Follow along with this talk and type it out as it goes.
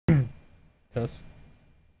Test.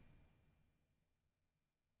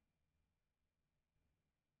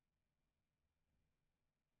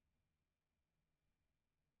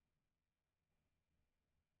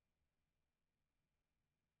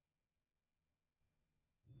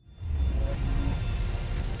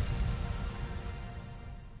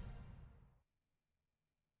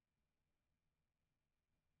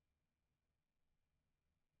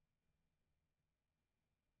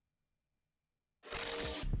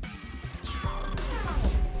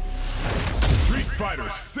 Street Fighter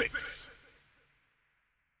 6.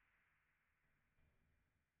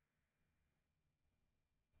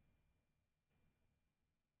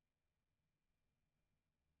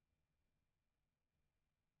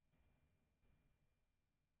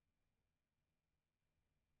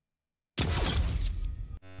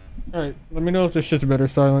 Alright, let me know if this shit's better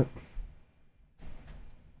silent.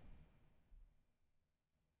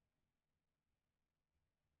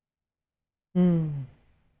 Hmm.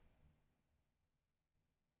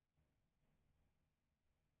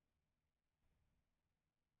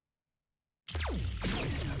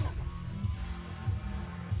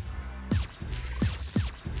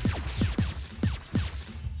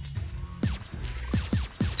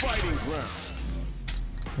 Fighting ground.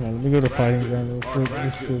 Yeah, let me go to fighting ground real quick.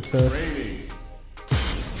 This shit test.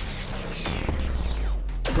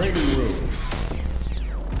 Training room.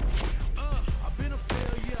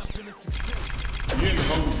 Yin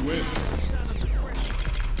Hong win.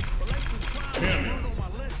 Cammy.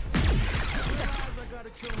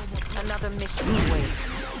 Another mission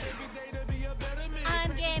waits.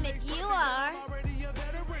 I'm game if you are.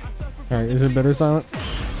 Alright, is it better silent?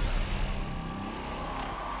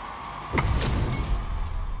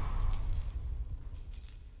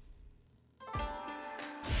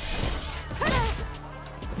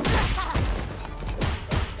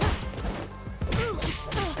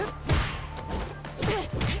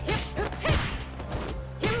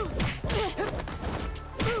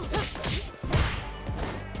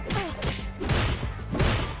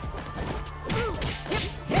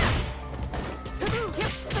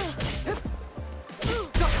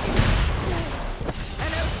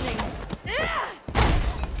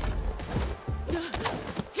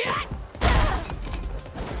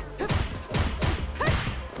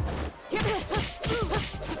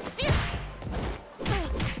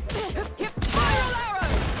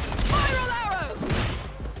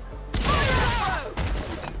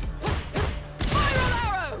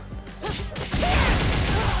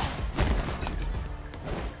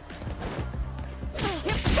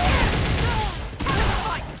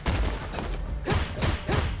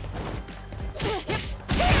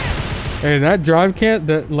 Hey, that drive can't,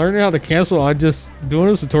 that learning how to cancel, I just, doing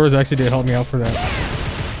those tutorials actually did help me out for that.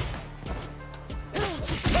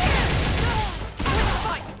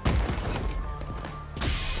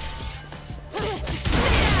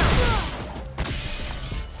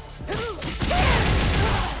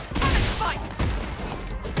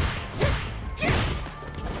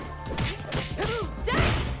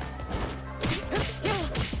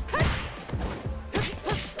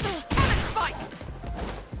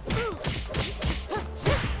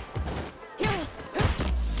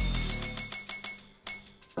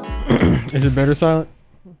 Is it better silent?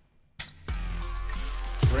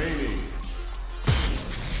 Training.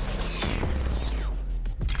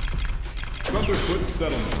 Thunderfoot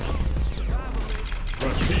Settlement.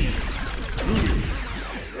 Rashid. Judy.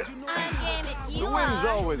 I'm game if you The wind's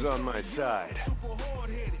are. always on my side.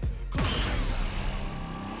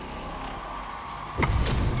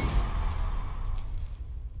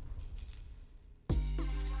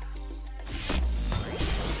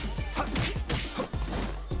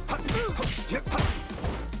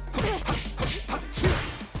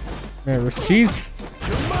 Man, Rashid's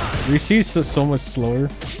so much slower.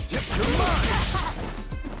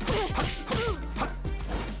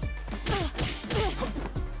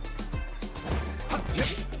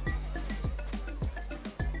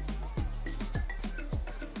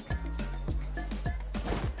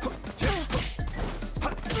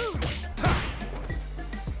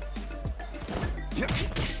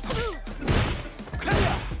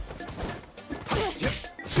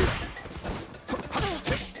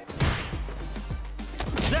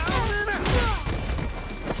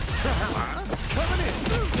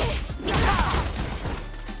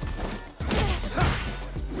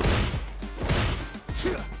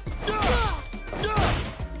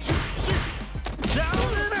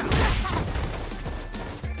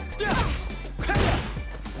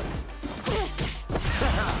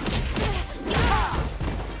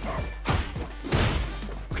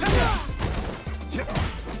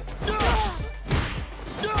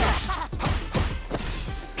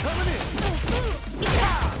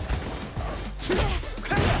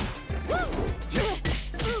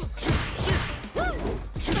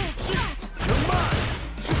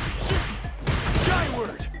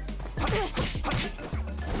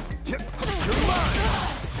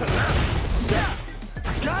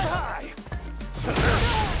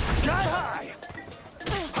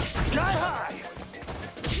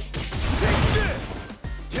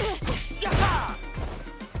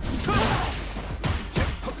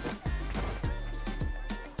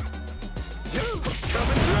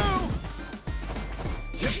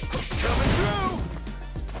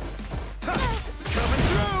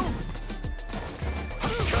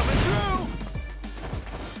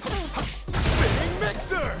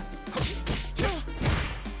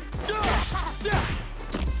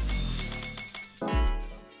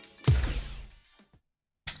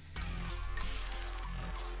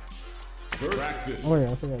 Oh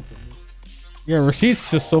yeah, I forgot. Yeah,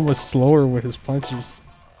 Rashid's just so much slower with his punches.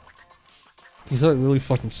 He's like really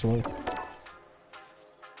fucking slow.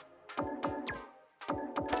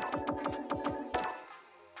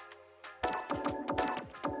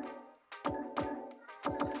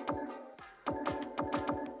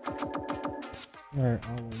 Alright,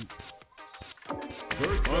 I'll wait.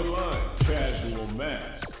 First online casual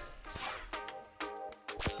match.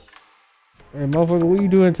 Hey, motherfucker, what you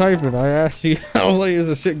doing typing? I asked you. I was like, is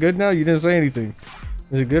the shit good now? You didn't say anything.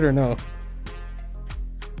 Is it good or no?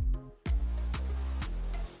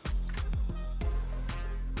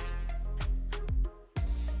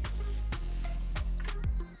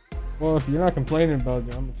 Well, if you're not complaining about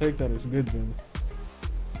it, I'm gonna take that as good then.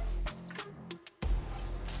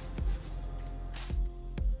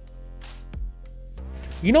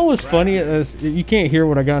 You know what's funny is you can't hear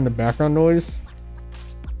what I got in the background noise.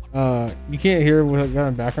 You can't hear what I got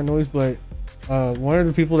in background noise, but one of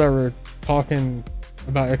the people that were talking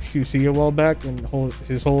about XQC a while back and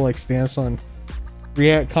his whole like stance on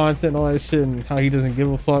React content and all that shit and how he doesn't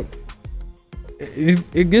give a fuck.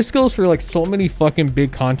 This goes for like so many fucking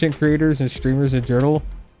big content creators and streamers in general.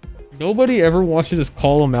 Nobody ever wants to just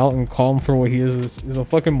call him out and call him for what he is. He's a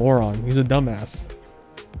fucking moron. He's a dumbass.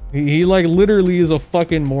 He like literally is a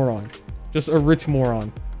fucking moron. Just a rich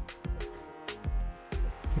moron.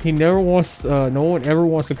 He never wants, no one ever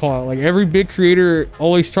wants to call out. Like every big creator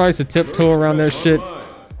always tries to tiptoe around that shit.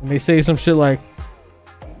 And they say some shit like,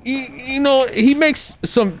 you know, he makes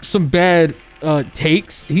some bad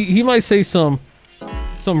takes. He might say some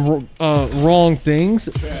wrong things,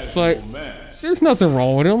 but there's nothing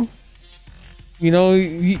wrong with him. You know,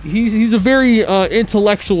 he's a very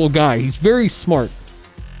intellectual guy. He's very smart.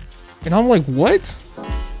 And I'm like, what?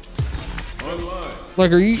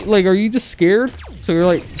 Like, are you just scared? So you're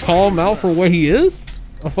like, call him out for what he is?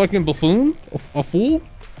 A fucking buffoon? A fool?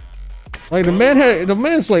 Like the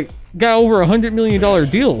man's like got over $100 million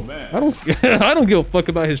deal. I don't give a fuck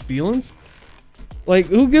about his feelings. Like,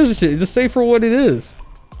 who gives a shit? Just say for what it is.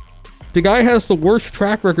 The guy has the worst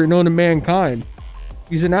track record known to mankind.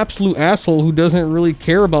 He's an absolute asshole who doesn't really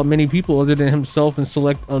care about many people other than himself and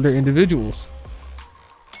select other individuals.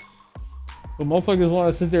 But motherfuckers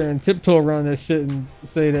want to sit there and tiptoe around that shit and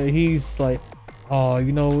say that he's like, oh,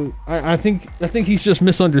 you know, I think he's just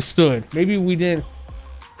misunderstood. Maybe we didn't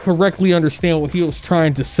correctly understand what he was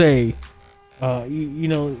trying to say. You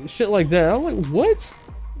know, shit like that. I'm like, what?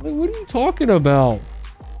 Like, what are you talking about?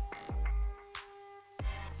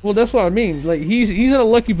 Well, that's what I mean. Like, he's in a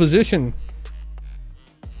lucky position.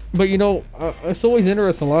 But you know, it's always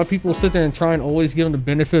interesting. A lot of people sit there and try and always give him the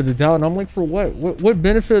benefit of the doubt, and I'm like, for what? What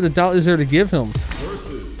benefit of the doubt is there to give him?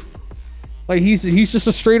 Like, he's just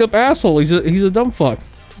a straight up asshole. He's a dumb fuck.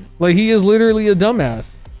 Like, he is literally a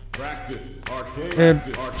dumbass. And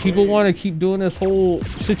people want to keep doing this whole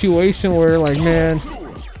situation where, like, man,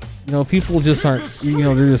 you know, people just aren't, you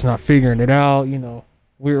know, they're just not figuring it out. You know,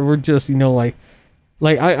 we're just, you know, like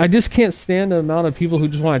I just can't stand the amount of people who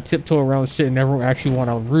just want to tiptoe around shit and never actually want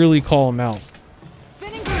to really call them out.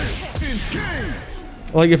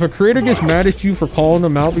 Like, if a creator gets mad at you for calling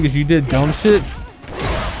them out because you did dumb shit,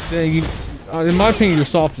 then you, in my opinion, you're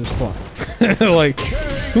soft as fuck. Like,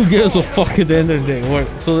 who gives a fuck at the end of the day?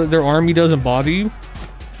 What? So that their army doesn't bother you?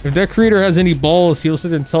 If that creator has any balls, he'll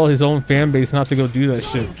sit and tell his own fan base not to go do that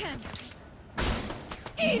shit.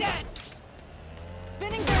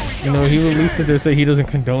 You know, he released it to say he doesn't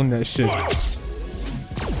condone that shit.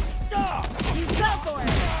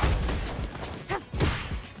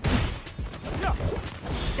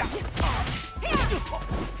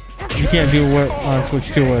 You can't do what on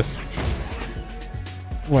Twitch 2S?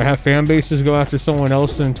 What, have fan bases go after someone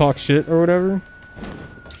else and talk shit or whatever?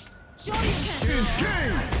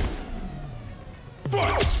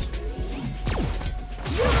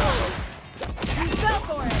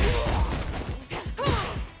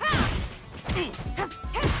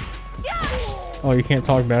 Oh, you can't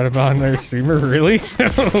talk bad about another streamer? Really?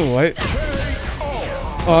 What?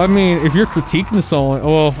 Oh, I mean, if you're critiquing someone,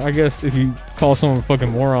 well, I guess if you call someone a fucking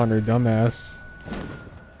moron or dumbass.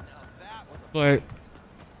 But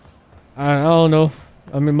I don't know.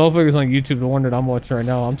 I mean, motherfuckers on YouTube, the one that I'm watching right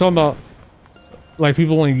now. I'm talking about like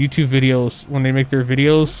people on YouTube videos when they make their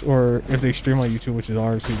videos, or if they stream on YouTube, which is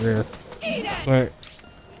obviously rare. But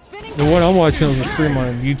the one I'm watching is a stream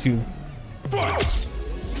on YouTube.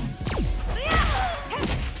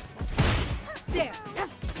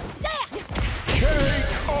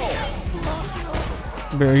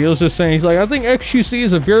 But he was just saying, he's like, I think XQC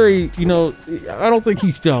is a very, you know, I don't think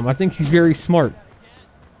he's dumb. I think he's very smart.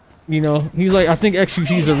 You know, he's like, I think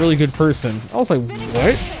XQC is a really good person. I was like,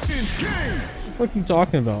 what? fuck you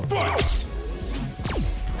talking about? I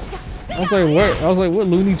was like, what? I was like, what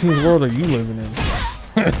Looney Tunes world are you living in?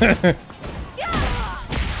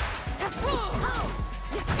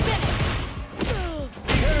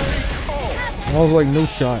 I was like, no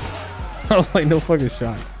shot. I was like, no fucking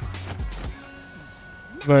shot.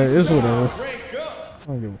 But it's whatever. I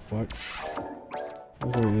don't give a fuck.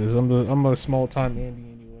 That's what it is. I'm a small time Andy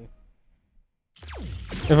anyway.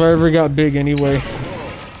 If I ever got big anyway,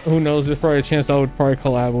 who knows? There's probably a chance I would probably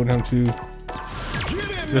collab with him too.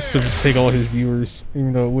 Just to take all his viewers,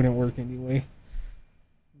 even though it wouldn't work anyway.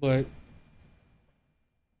 But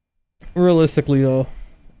realistically though,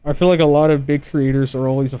 I feel like a lot of big creators are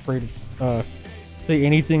always afraid to say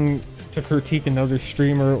anything to critique another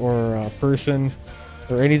streamer or person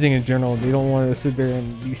or anything in general. They don't want to sit there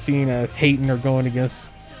and be seen as hating or going against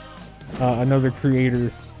another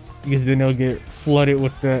creator, because then they'll get flooded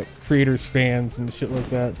with that creator's fans and shit like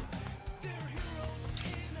that.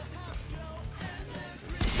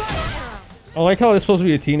 I like how it's supposed to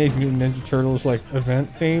be a Teenage Mutant Ninja Turtles like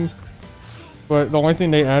event theme, but the only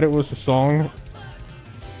thing they added was the song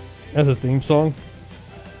as a theme song.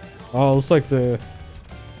 Oh, looks like a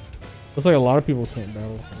lot of people can't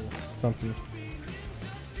battle or something.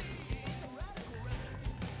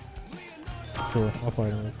 Sure, I'll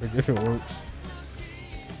fight him real quick if it works.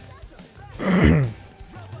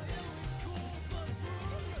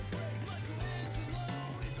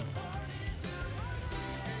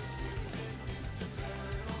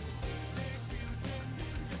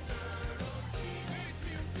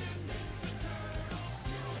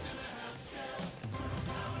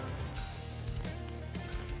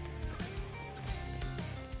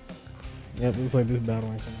 Yep, looks like this battle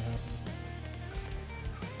ain't gonna happen.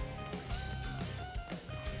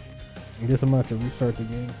 I guess I'm about to restart the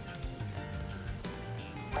game.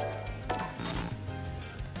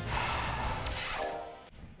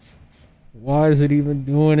 Why is it even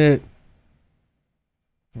doing it?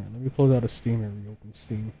 Here, let me close out of Steam and reopen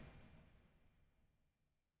Steam.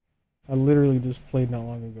 I literally just played not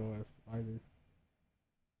long ago either.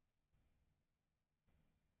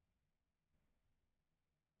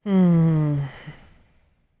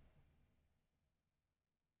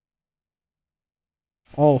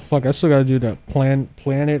 Oh fuck, I still gotta do that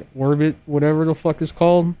planet orbit, whatever the fuck it's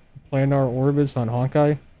called. Planar orbits on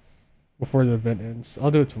Honkai before the event ends. I'll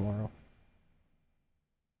do it tomorrow.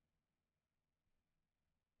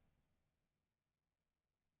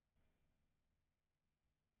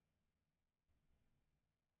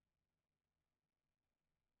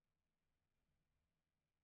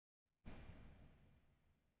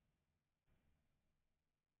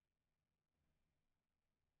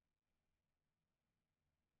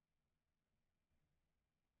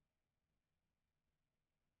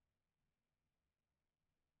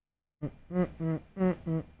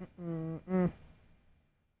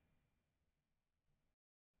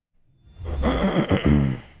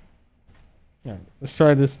 Yeah, let's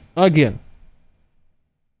try this again.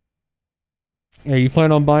 Yeah, you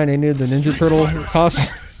plan on buying any of the Ninja Turtle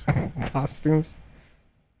costumes?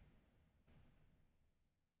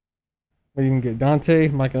 Where you can get Dante,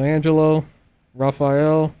 Michelangelo,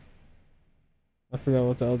 Raphael. I forgot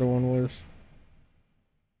what the other one was.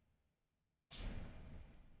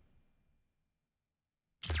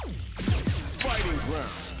 Fighting ground.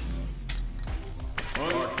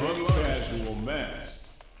 Casual match.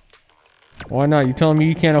 Why not? You telling me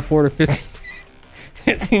you can't afford a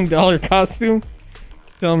 $15 costume?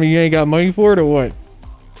 Telling me you ain't got money for it or what?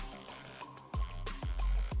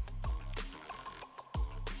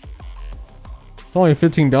 It's only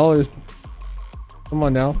 $15. Come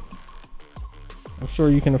on now. I'm sure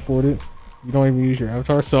you can afford it. You don't even use your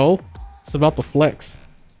avatar, so it's about the flex.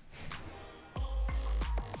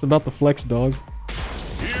 It's about the flex, dog.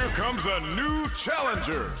 Here comes a new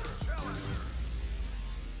challenger.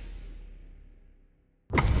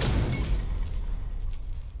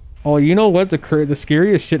 Oh, you know what? The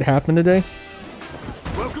scariest shit happened today.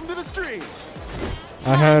 Welcome to the stream.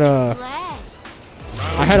 I had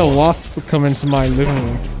a wasp come into my living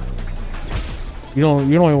room. You don't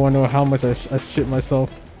even want to know how much I shit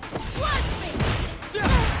myself.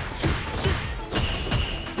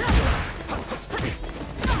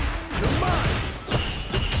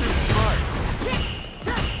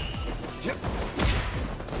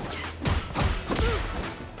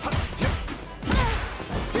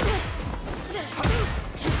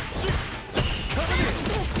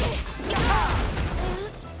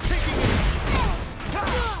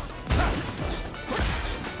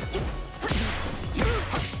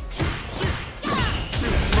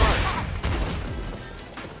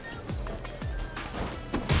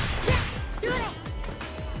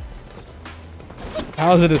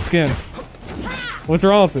 How is it a skin? What's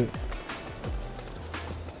wrong with it?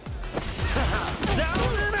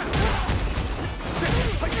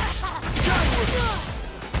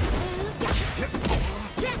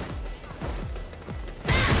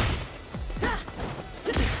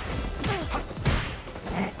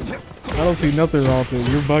 I don't see nothing wrong with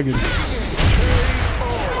it. You're bugging.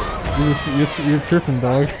 You're tripping,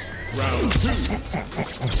 dog. Round 2.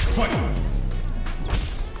 Fight.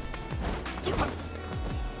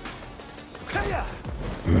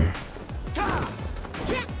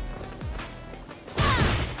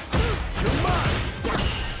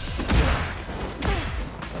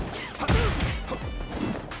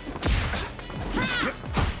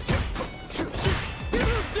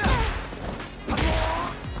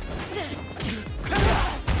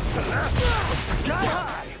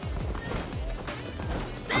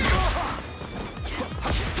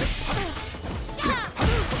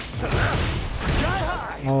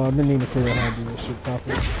 Oh, I've been needing to figure out how to do this shit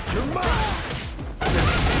properly.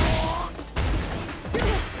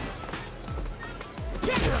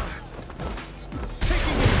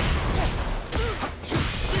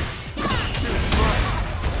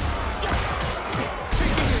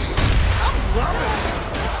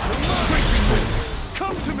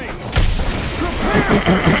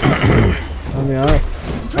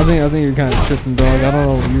 I think you're kind of tripping, dog. I don't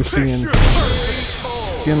know what you're seeing.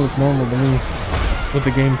 Skin looks normal to me. What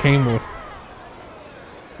the game came with.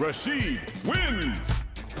 Rashid wins.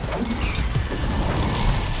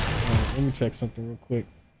 Right, let me check something real quick.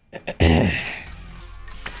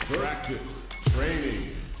 Practice.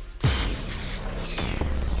 Training.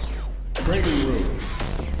 Training room.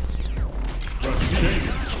 Rashid.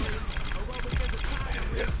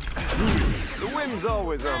 The wind's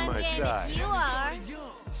always on my Damn it, side. you are.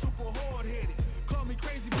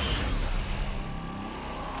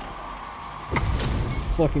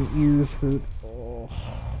 Fucking ears hurt. Oh.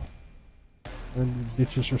 And the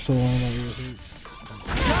bitches for so long, my ears hurt.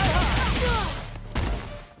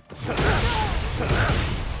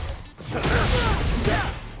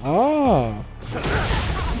 Ah.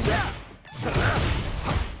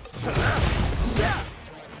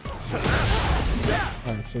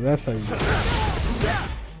 Alright, so that's how you do it.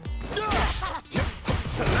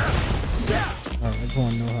 Alright, I just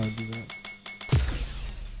want to know how to do that.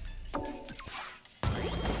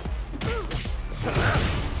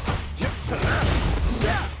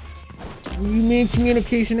 You mean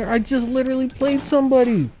communication? I just literally played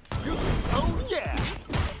somebody. Oh yeah.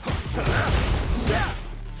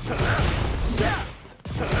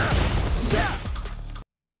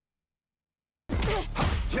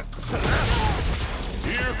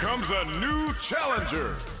 Here comes a new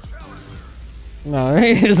challenger. No,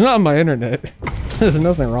 it's not my internet. There's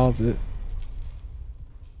nothing wrong with it.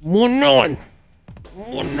 1-9.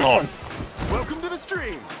 1-9. Welcome to the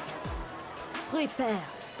stream. Prepare.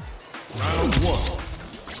 Round 1.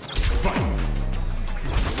 Fight.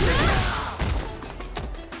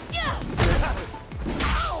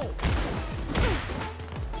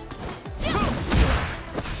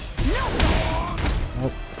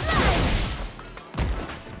 Nope.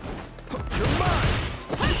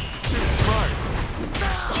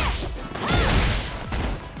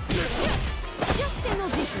 Just an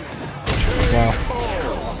audition. Wow.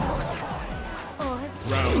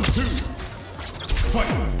 Round 2.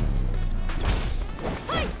 Fight.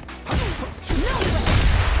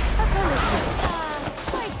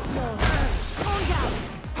 Quite slow. Calm down.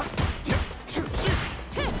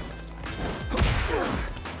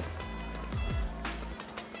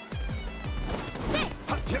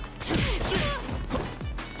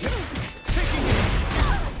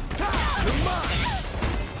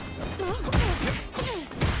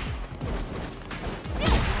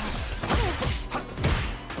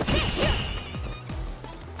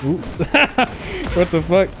 Oops. What the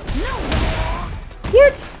fuck?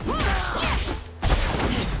 What?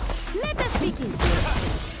 Let us begin.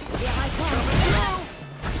 Here I come.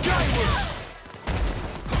 Skyward.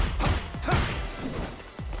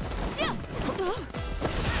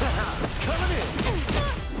 Coming in.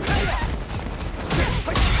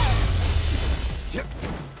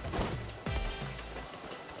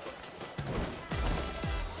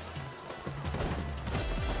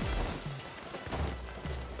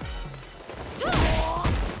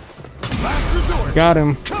 Last resort. Got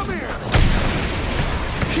him. Come here.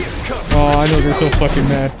 Here comes. Oh, I know they're so fucking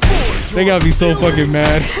mad. They gotta be so fucking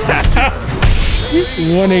mad.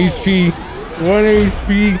 1 HP. 1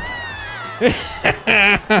 HP.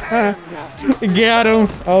 Got him.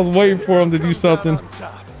 I was waiting for him to do something.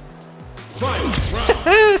 Fight.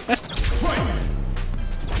 Round. Fight.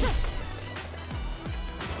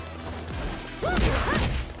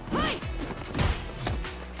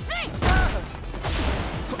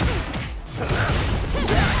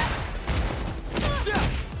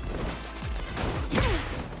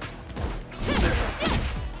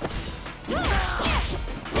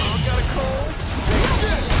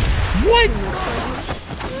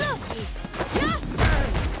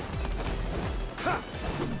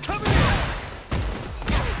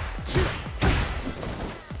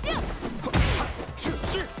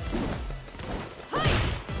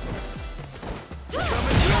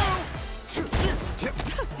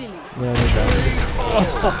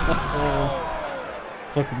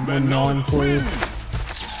 Fucking Manon non-player. wins.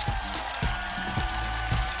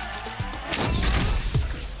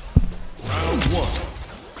 Round 1.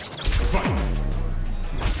 Fight.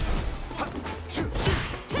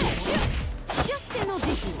 Just an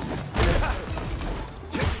audition.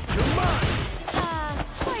 You're mine.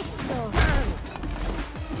 Quite slow.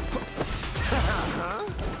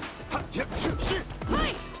 Yep, shoot, shoot.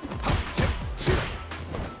 Hi.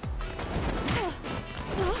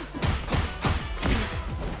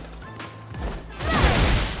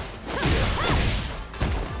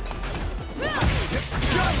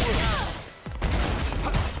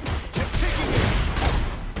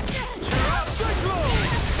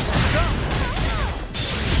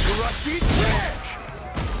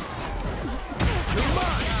 Son of a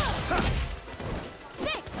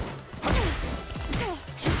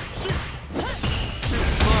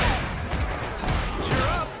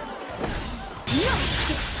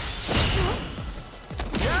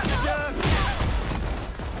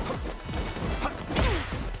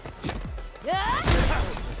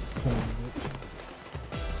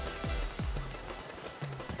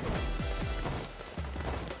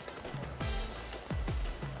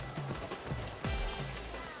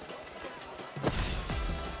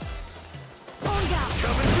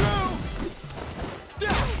Coming through.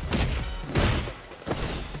 Down.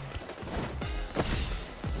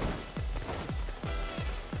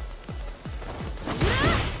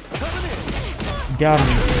 Coming in. Got him,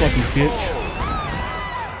 you fucking bitch.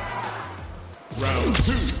 Round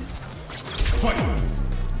 2. Fight.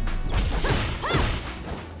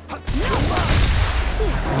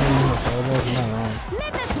 Elbows, you're not wrong.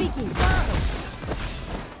 Let us begin.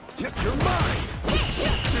 Yep, you're mine.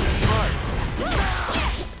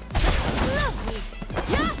 Lovely.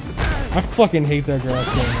 I fucking hate that grass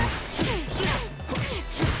so much.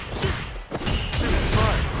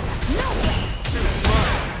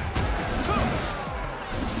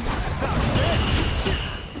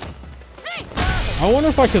 I wonder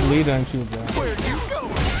if I could lead into a grass. Where do you go?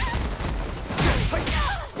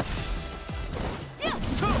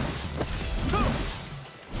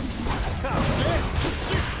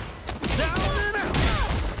 Down and out.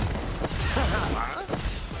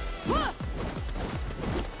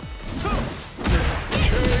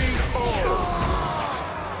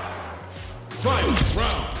 Final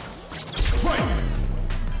round. Fight.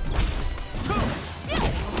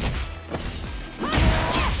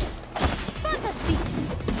 Fantastic.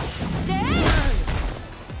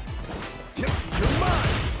 Yep, you're mine.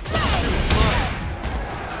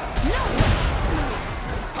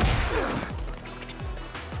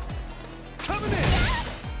 Coming in.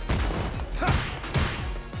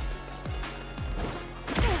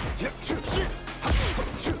 Yep, shoot, shoot.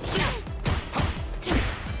 Shoot, shoot.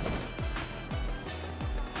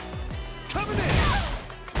 Coming in.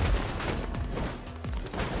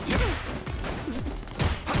 Yep.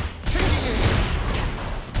 Taking it.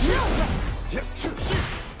 Yep, shoot, shoot.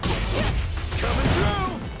 Coming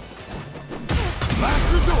through. Last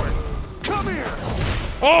resort. Come here.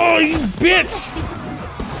 Oh, you bitch!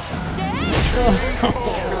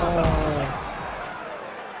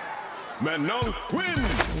 Manon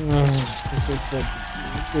wins.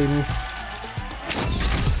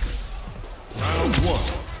 Round 1.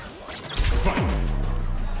 Fight.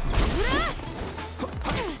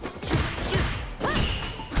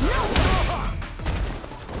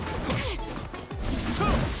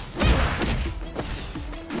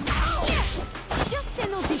 Just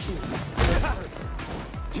an audition.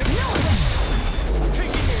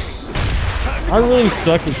 Taking aim. I really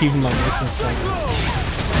suck at keeping my distance.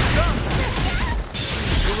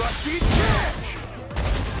 Rushy kick.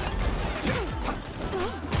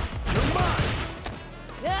 You're mine.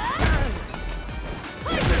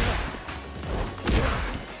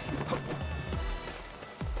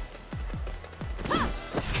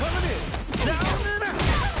 Coming in. Down and out.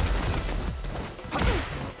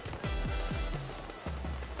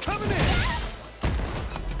 Coming in.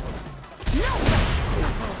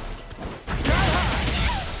 Sky high.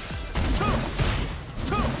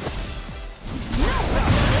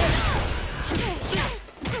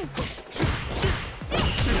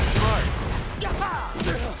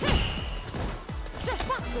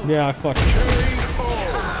 Yeah, I fucking.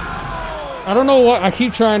 I don't know what I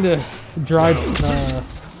keep trying to drive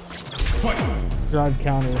drive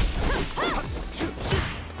counter.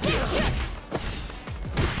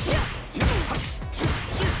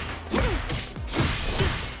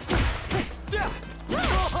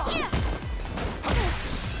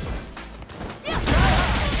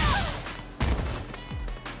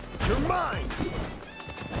 You're mine.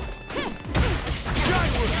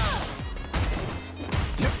 Skyward.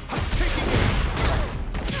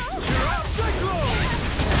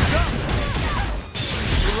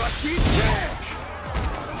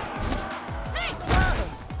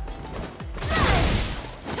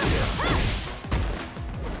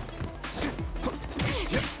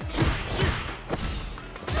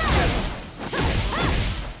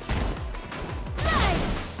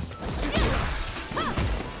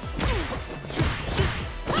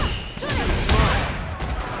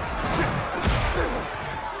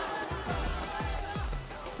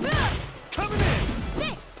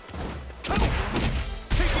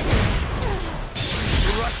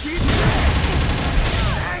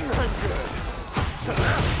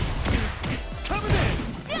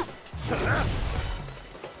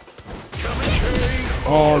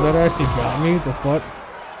 Oh, that actually got me. The fuck?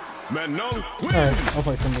 Manon Alright, I'll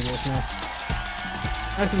fight somebody else now.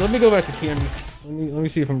 Actually, let me go back to Cammy. Let me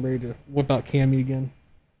see if I'm ready to whip out Cammy again.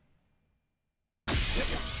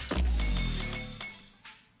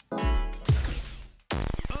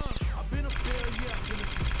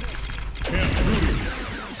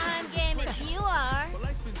 I'm game if you are.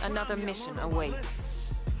 Another mission awaits.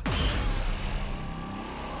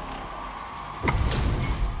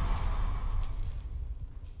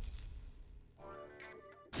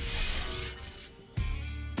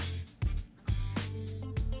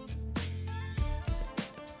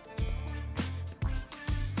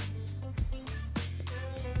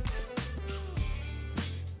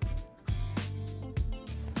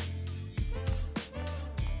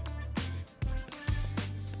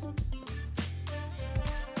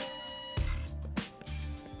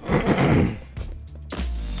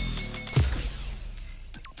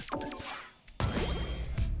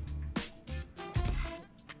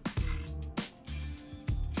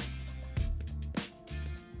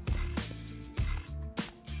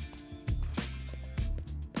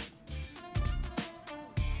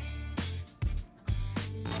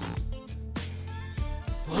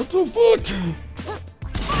 What the fuck?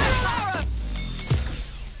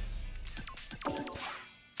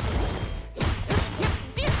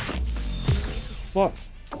 What?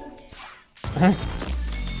 Huh?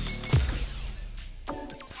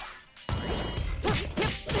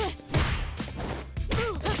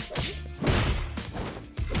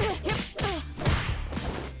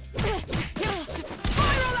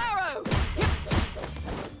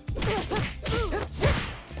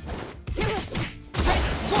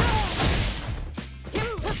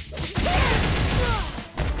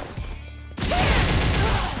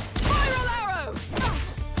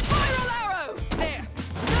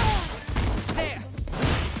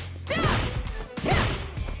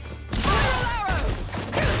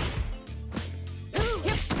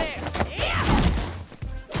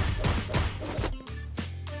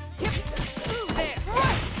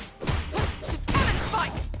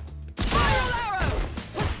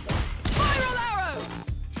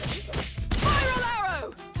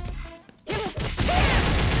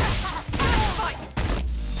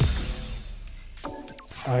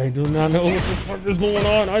 I do not know what the fuck is going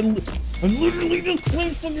on. I'm literally just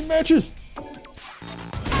playing fucking matches.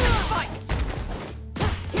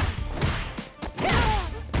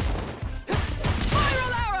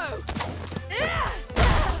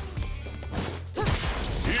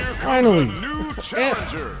 Finally. New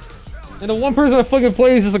challenger. And the one person that fucking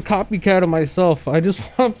plays is a copycat of myself. I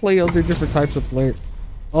just want to play other different types of players.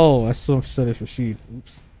 Oh, I still said it's Rashid.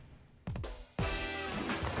 Oops.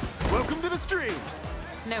 Welcome to the stream.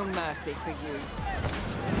 No mercy for you.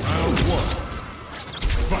 Round one.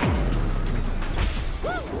 Fight.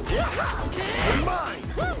 You're mine.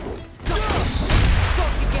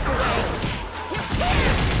 Thought you'd get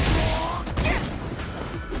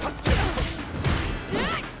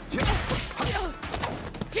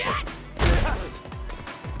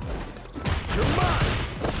You're mine.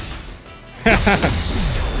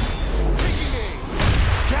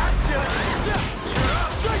 Gotcha.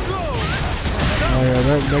 Cyclone. Oh yeah,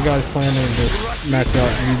 that guy's planning to match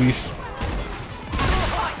out newbies.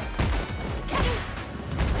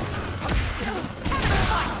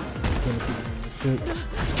 Shit.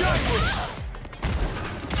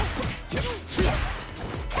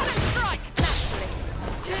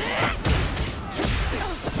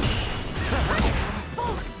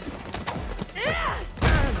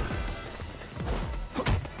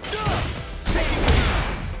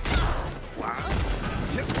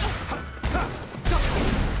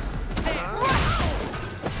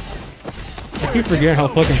 I keep forgetting how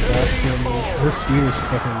fucking fast she moves. Her speed is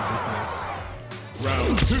fucking ridiculous.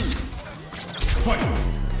 Round two. Fight.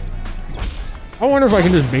 I wonder if I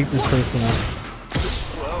can just bait this person out.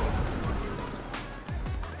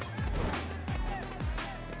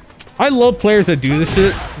 I love players that do this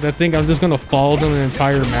shit, that think I'm just gonna follow them the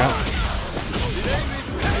entire map.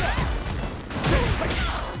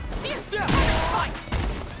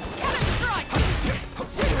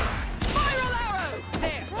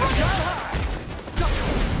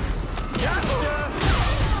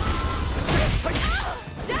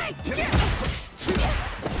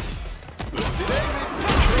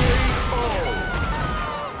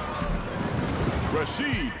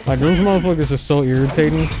 Like, those motherfuckers are so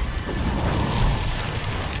irritating.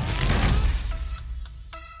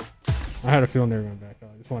 I had a feeling they were going back out.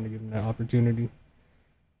 I just wanted to give them that opportunity.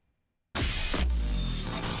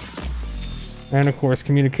 And of course,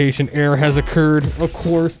 communication error has occurred. Of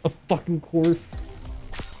course, a fucking course.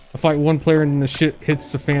 I fight one player and then the shit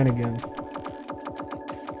hits the fan again.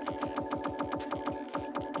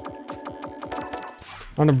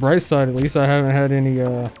 On the bright side, at least I haven't had any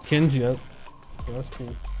kins yet. So that's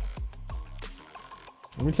cool.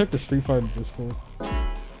 Let me check the Street Fighter Discord.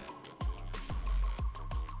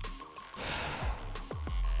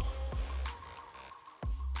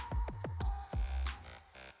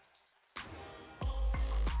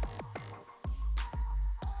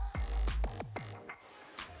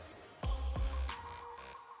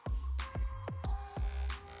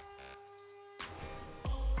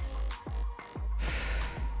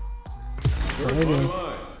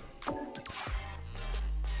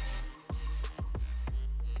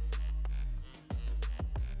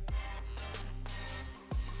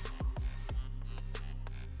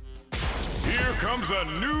 Here comes a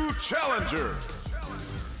new challenger.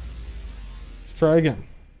 Let's try again.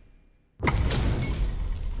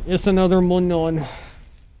 It's another Monon.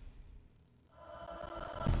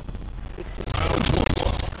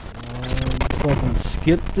 Fucking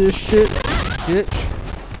skip this shit, bitch.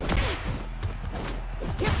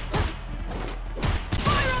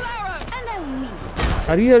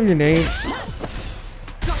 How do you have your name?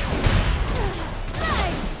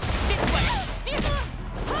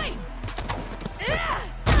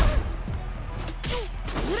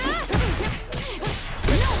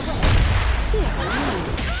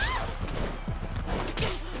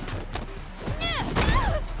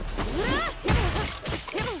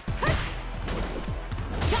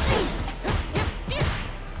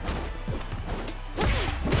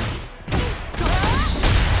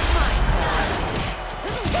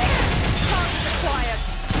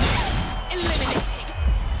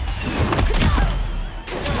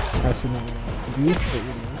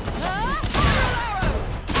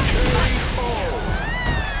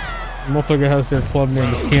 Motherfucker has their club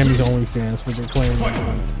name is Cammy's OnlyFans, but they're playing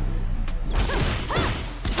that.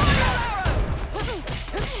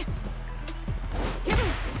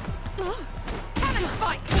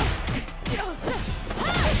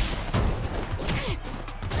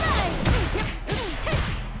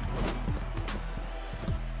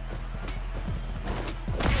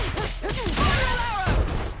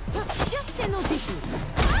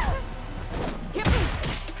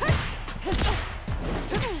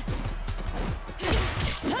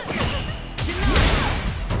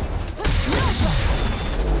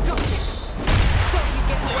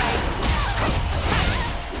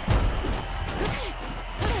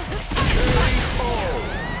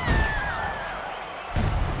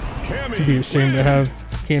 To be ashamed to have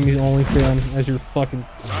Cammy's OnlyFans as your fucking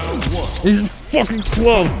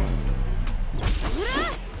club.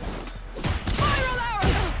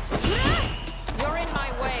 You're in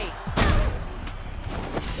my way.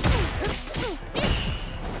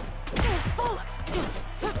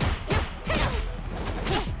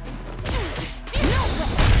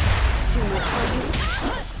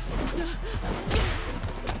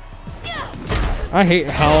 I hate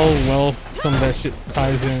how well some of that shit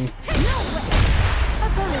ties in.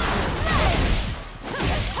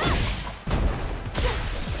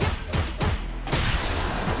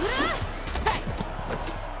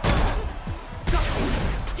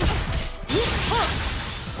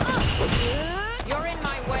 You're in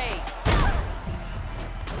my way.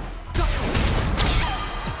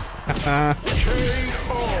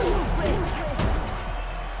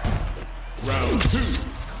 Round 2.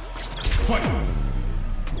 Fight.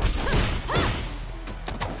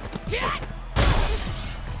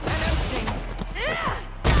 An opening.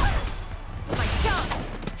 My chance.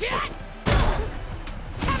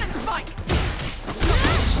 Cannon spike.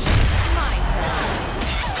 My turn.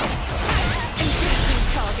 Engaging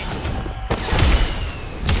target.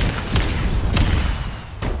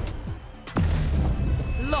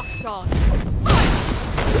 Locked on.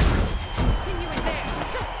 Continuing there.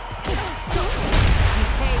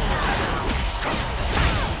 Decaying now.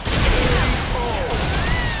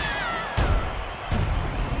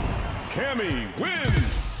 Cammy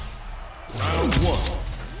wins. Round 1.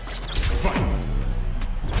 Fight.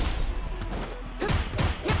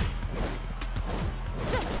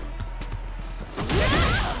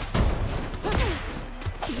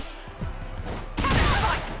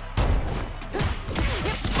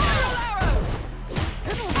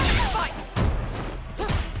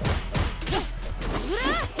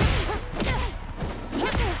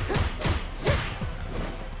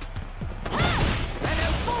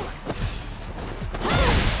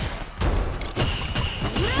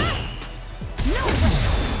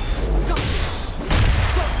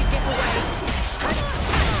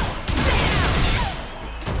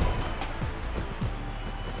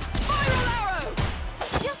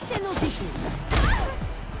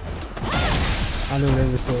 I know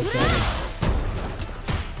they were so excited.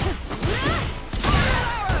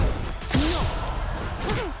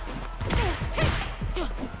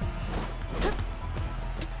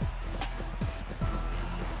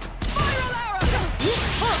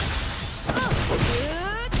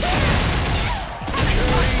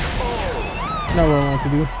 Not what I want to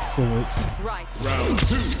do. Still works. Right. Round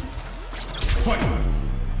 2. Fight.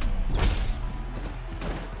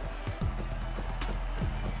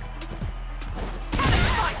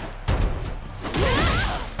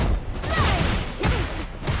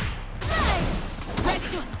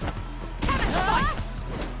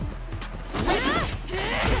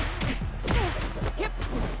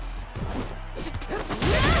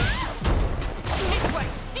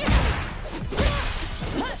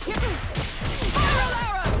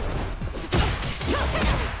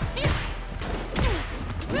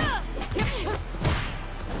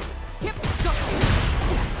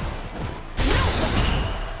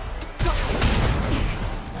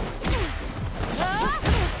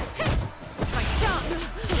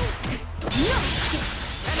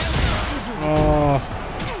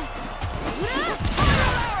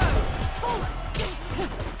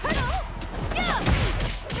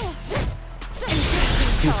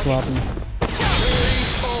 He's flopping.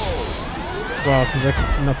 Wow,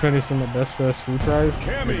 I'm not finishing the best food fries.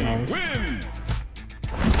 Cammy McDonald's. wins.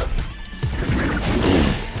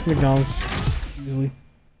 McDonald's, easily.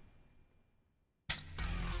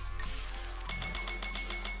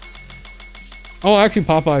 Oh, actually,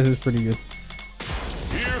 Popeyes is pretty good.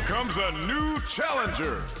 Here comes a new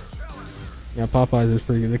challenger. Yeah, Popeyes is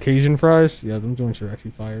pretty good. The Cajun fries, yeah, them joints are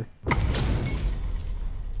actually fire.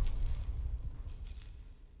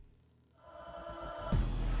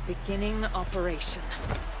 Beginning operation.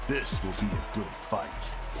 This will be a good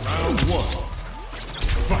fight. Round 1.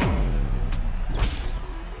 Fight.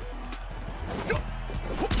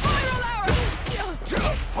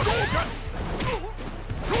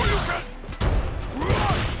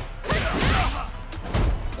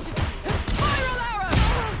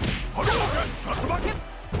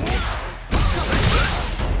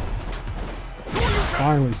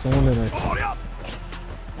 Finally, someone in it.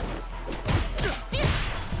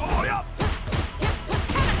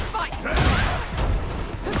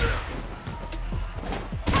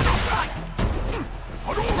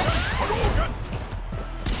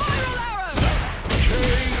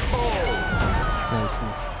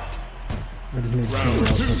 I just need to figure out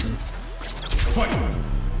something. Fight.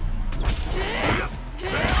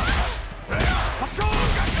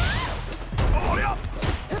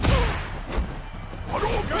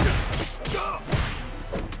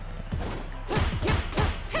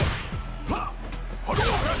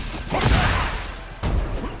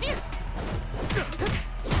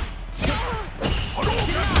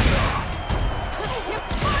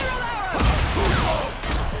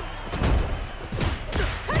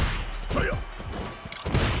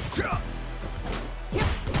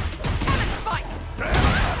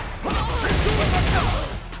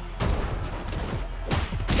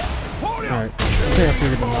 Alright, I think I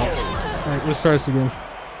figured them out. Alright, let's try this again.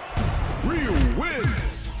 Ryu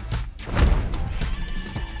wins.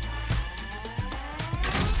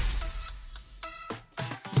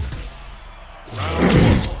 Round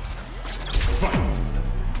 1.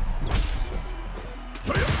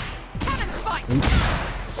 Fight.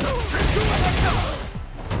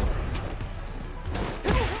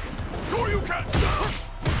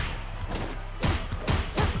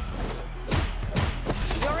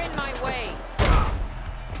 You're in my way.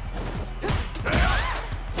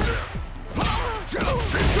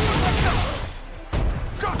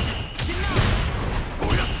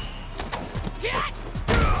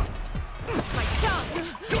 My chum.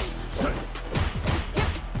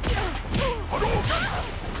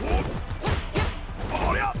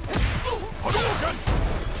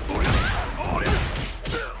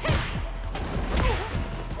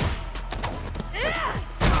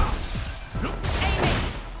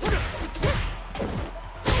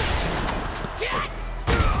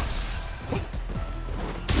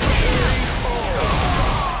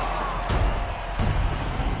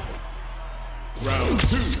 Round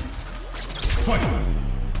 2. Fight.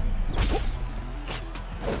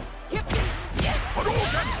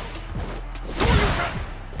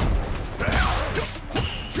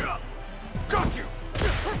 Got you!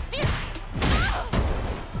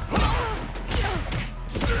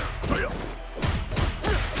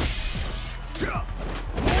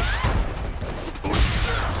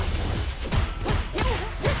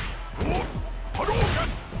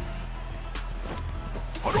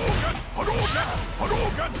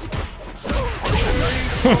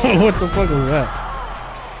 What the fuck was that?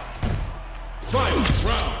 Final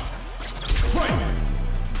round. Fight!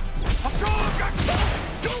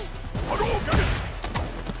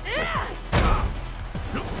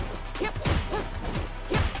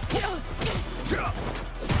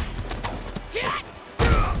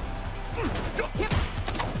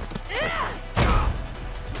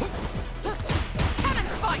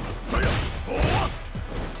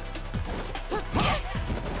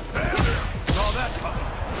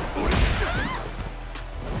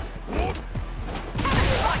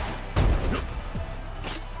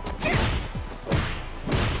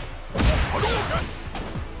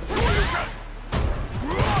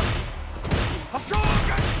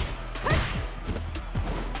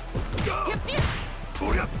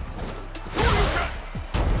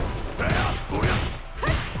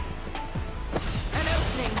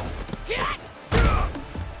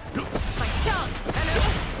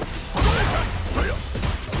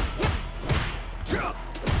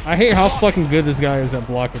 I hate how fucking good this guy is at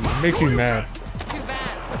blocking. It makes me mad. Too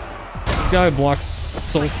bad. This guy blocks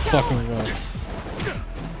so fucking well.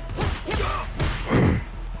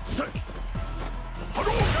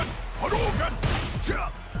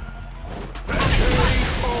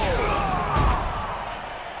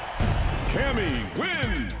 Cammy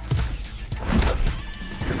wins!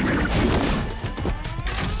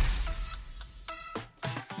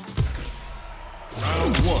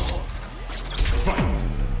 Round one. Fight!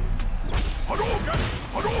 Hadouken!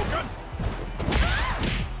 Hadouken!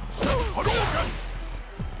 Hadouken!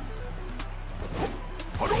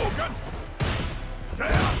 Hadouken!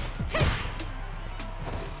 There!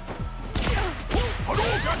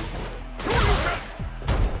 Hadouken! Hadouken!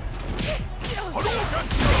 Hadouken!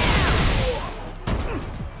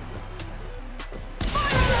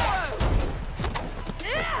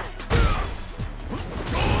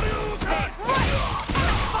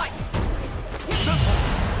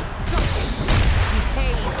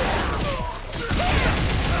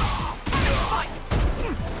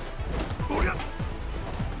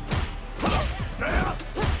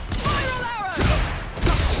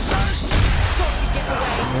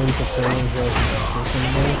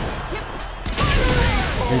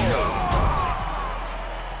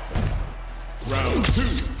 Round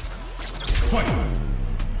two. Fight!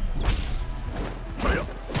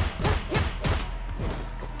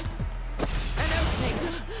 An opening.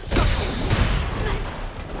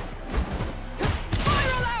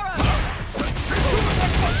 Viral arrow.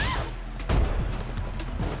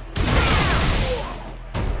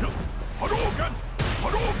 Hadouken!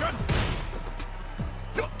 Hadouken!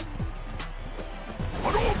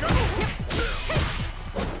 Hadouken!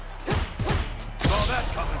 Saw that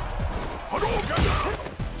coming. Hadouken!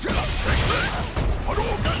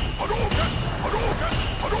 Hadouken! Hadouken! Hadouken!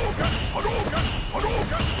 Hadouken! Hadouken!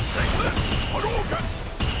 Hadouken! Take this! Hadouken!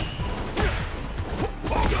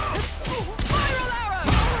 Viral arrow.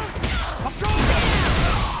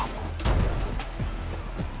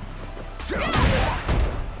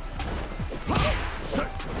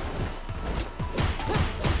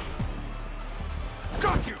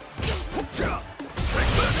 Got you!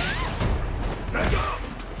 Take this!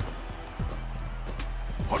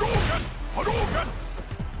 Hadouken! Hadouken!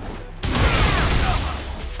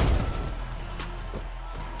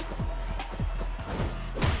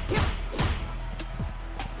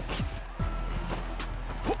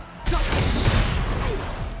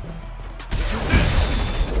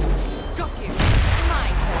 Got you. My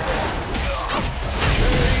turn.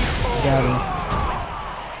 Got him.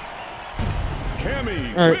 Cammy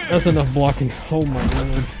Alright, wins! that's enough blocking. Oh my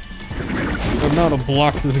lord. The amount of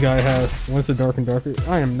blocks this guy has. Once the dark and darker.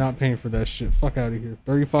 I am not paying for that shit. Fuck out of here.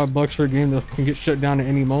 35 bucks for a game that can get shut down at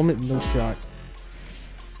any moment? No shot.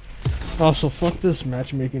 Also, fuck this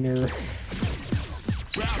matchmaking error.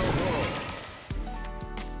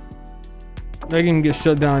 That can get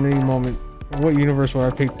shut down at any moment. What universe would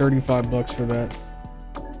I pay 35 bucks for that?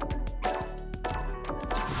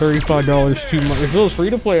 $35 too much. If it was free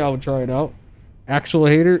to play, I would try it out. Actual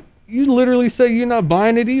hater, you literally say you're not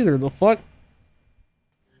buying it either. The fuck?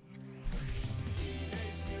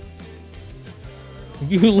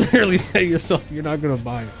 You literally say yourself you're not gonna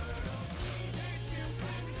buy it.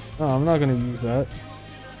 Oh, I'm not gonna use that.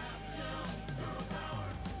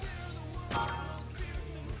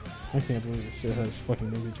 I can't believe this shit has fucking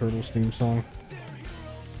Ninja Turtles theme song.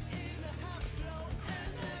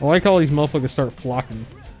 I like how these motherfuckers start flocking.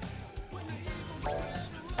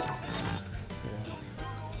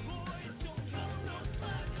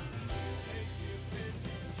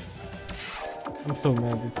 I'm so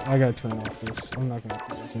mad. I gotta turn off this. I'm not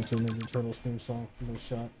gonna listen to Ninja Turtles theme song. No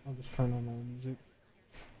shot. I'll just turn on my own music.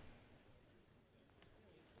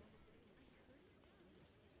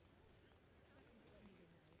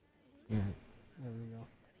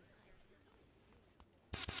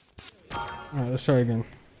 Alright, let's try again.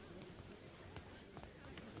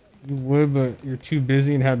 You would, but you're too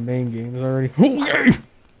busy and have main games already. Okay!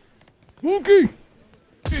 Okay!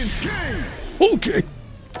 Engage! Okay!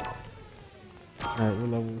 Alright, what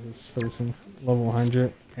level is this person? Level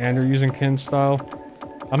 100. And they're using Ken style.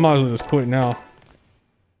 I might as well just quit now.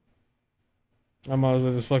 I might as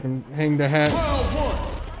well just fucking hang the hat. Round one.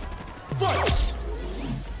 Fight!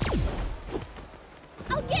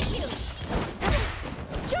 I'll get you!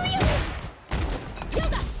 Shoryu!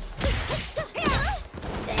 Yoga!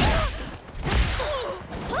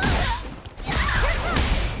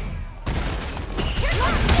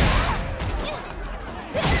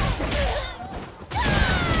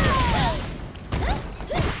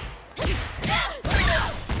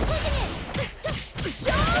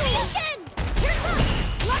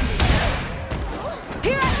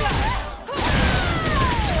 Here I go!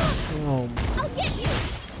 Oh, I'll get you!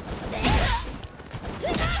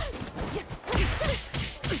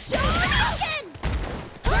 Shoryuken!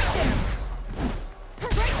 Right there!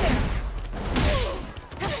 Right there!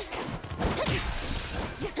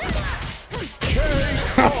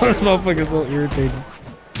 this motherfucker's so irritating.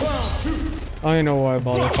 I don't even know why I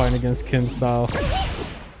bother fighting against Ken style.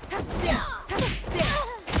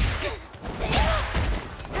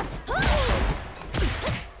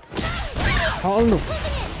 How in the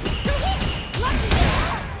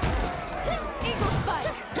Eagle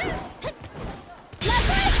spike!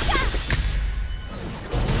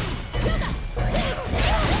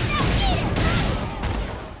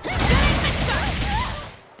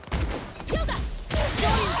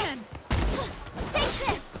 Shoryuken! Take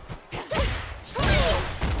this! Shoryuken!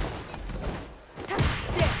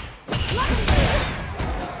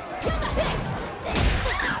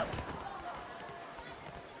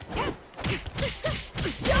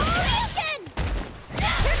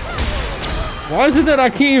 Why is it that I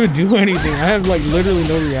can't even do anything? I have like literally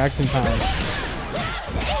no reaction time.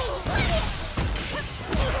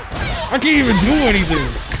 I can't even do anything.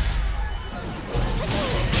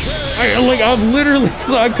 I'm literally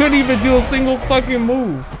so I couldn't even do a single fucking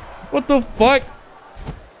move. What the fuck?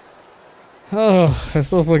 Oh, that's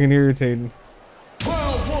so fucking irritating.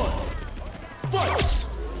 Round one. Fight!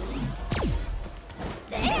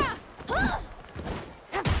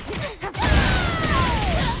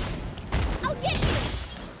 I'll get you!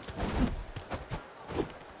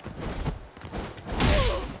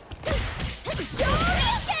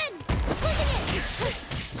 Shoryuken!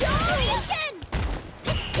 Shoryuken!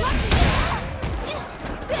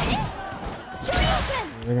 Shoryuken!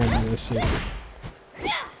 They're gonna do this shit.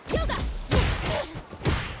 Yoga!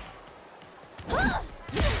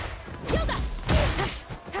 Yoga! Yoga!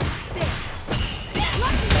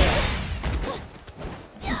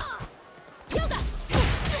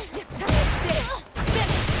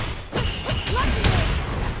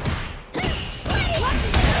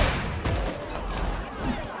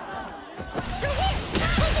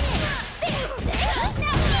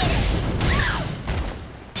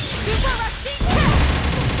 Super Rusty!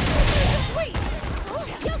 Sweet!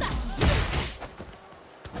 Yoga! Do that!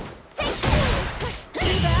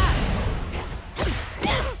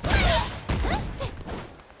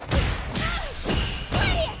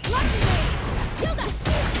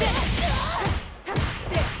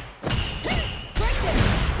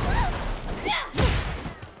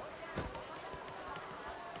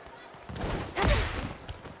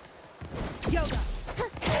 Yoga!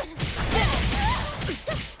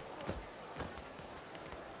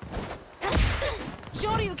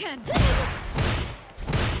 Shoryuken! Damn!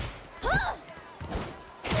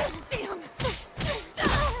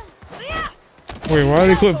 Wait, why did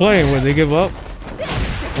they quit playing? Would they give up?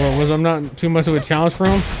 Or was I not too much of a challenge for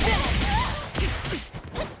them?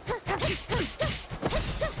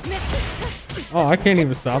 Oh, I can't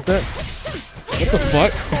even stop that. What the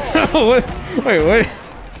fuck? What? Wait, what?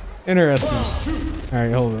 Interesting.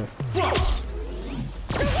 Alright, hold on.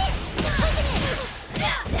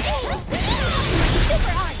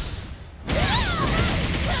 Super art!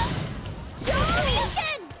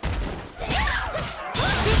 Shoryuken!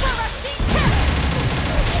 Super Rusty!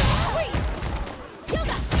 Sweet!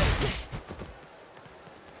 Yoga!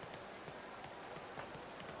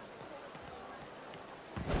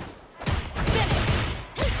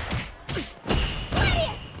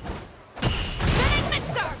 Spinning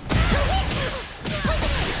mixer!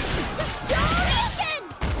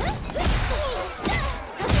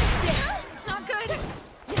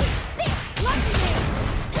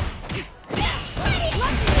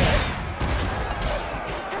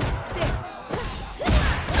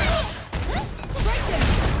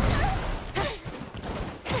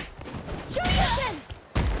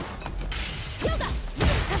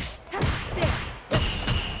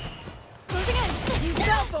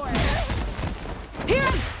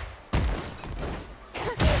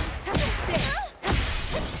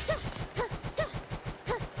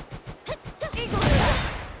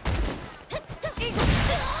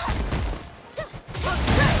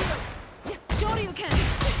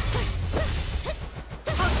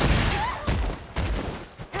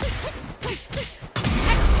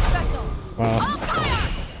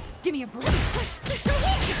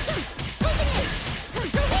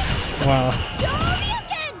 Wow.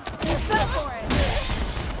 Shoryuken! Go for it!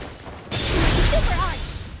 Super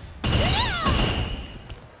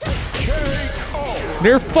ice!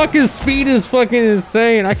 Their fucking speed is fucking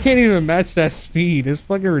insane. I can't even match that speed. It's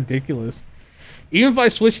fucking ridiculous. Even if I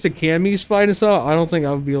switch to Cammy's fighting style, I don't think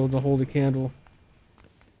I would be able to hold a candle.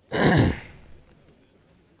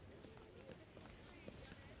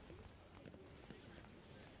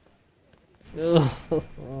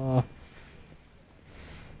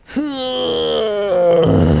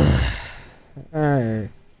 Alright.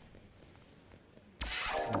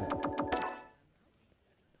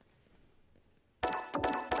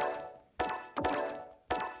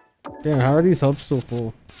 Damn, how are these hubs still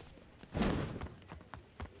full?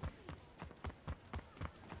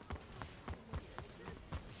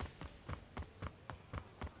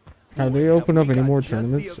 Have they opened up any more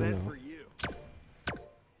tournaments or no?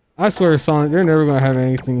 I swear, Sonic, they're never gonna have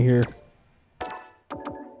anything here.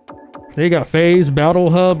 They got Phase,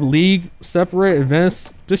 Battle Hub, League, separate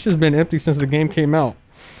events. This has been empty since the game came out.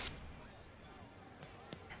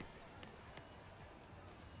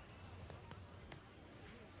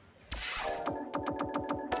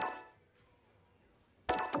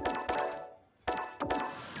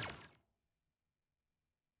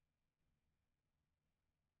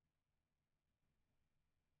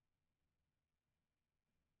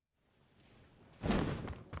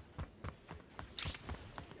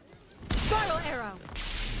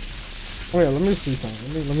 Oh yeah, let me see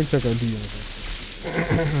something. Let me check our DMs.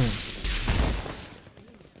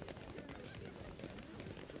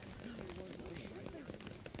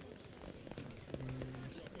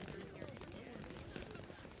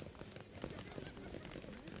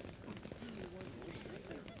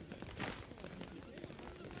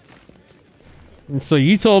 So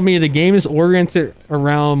you told me the game is oriented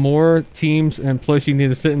around more teams, and plus you need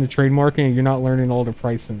to sit in the trademarking, and you're not learning all the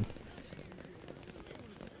pricing.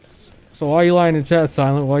 So why are you lying in chat,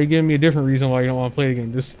 Silent? Why are you giving me a different reason why you don't want to play the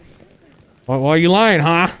game? Just why are you lying,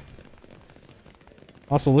 huh?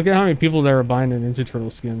 Also, look at how many people that are buying the Ninja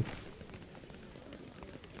Turtle skin.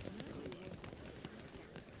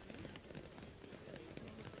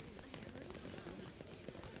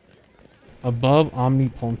 Above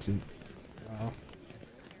omnipotent. Wow.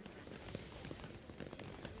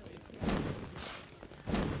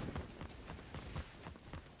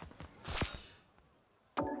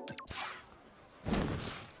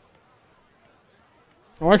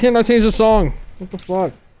 Why can't I change the song? What the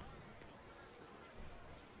fuck?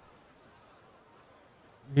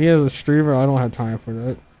 Me as a streamer, I don't have time for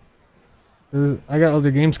that. I got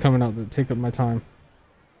other games coming out that take up my time.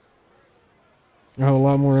 I have a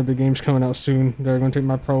lot more other games coming out soon that are going to take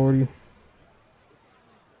my priority.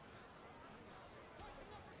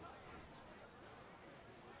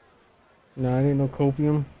 No, I ain't no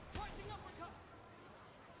copium.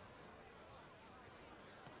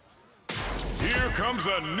 Here comes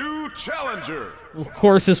a new challenger. Of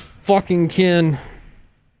course, it's fucking Ken.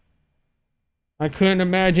 I couldn't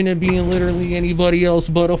imagine it being literally anybody else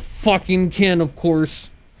but a fucking Ken, of course.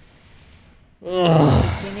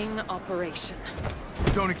 Ugh. Beginning operation.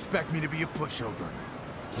 Don't expect me to be a pushover.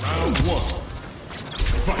 Round one.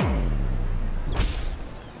 Fight.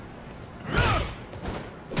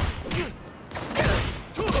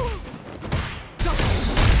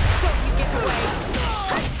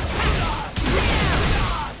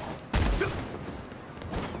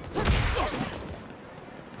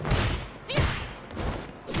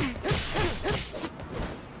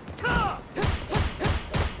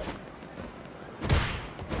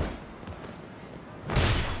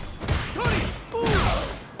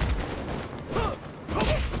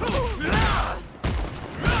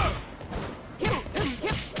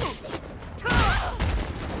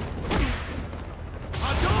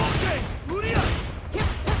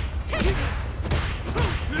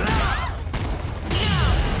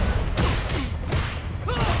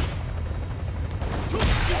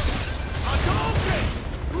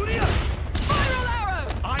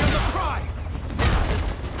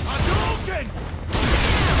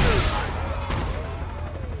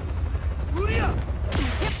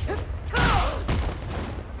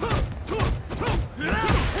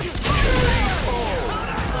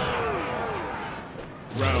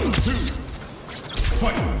 Round two.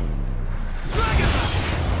 Fight.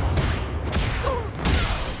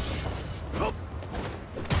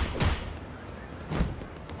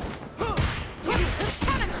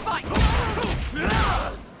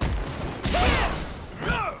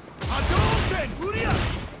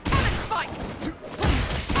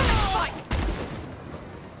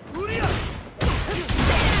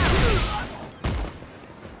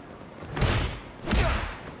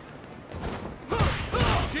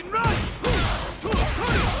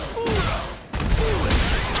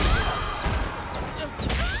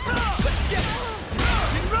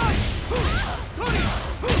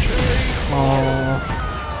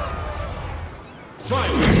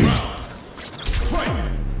 Final round. Fight!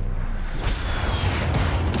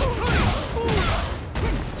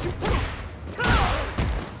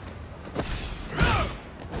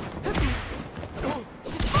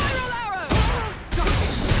 Spiral arrow!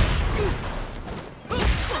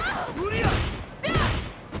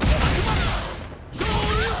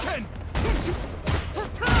 Shoryuken!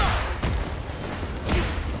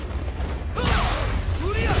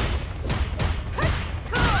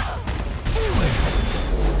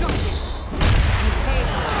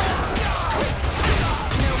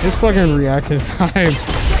 This fucking reaction time.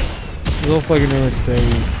 Little fucking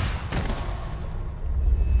insane.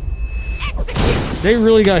 They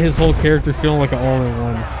really got his whole character feeling like an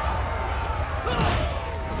all-in-one.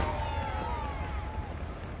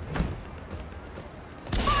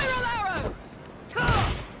 Spiral arrow!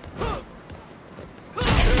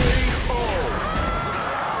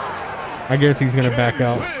 I guarantee he's gonna back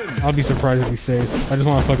out. I'll be surprised if he stays. I just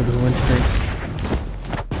want to fuck up his win streak.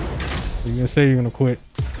 You're gonna say you're gonna quit.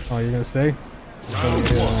 Oh, you're gonna stay? Oh,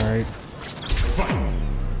 yeah, alright.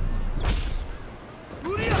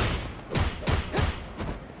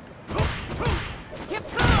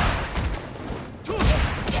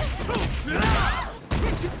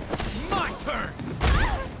 My turn!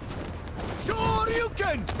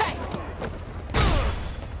 Shoryuken! Thanks!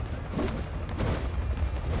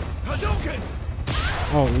 Hadouken!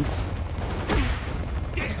 Oh, oops.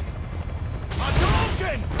 Damn!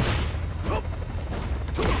 Hadouken!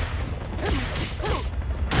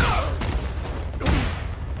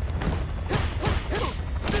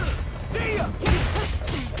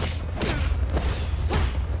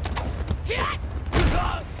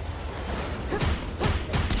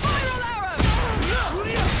 Spiral arrow!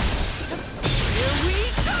 Here we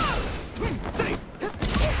go!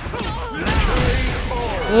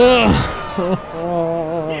 Ugh.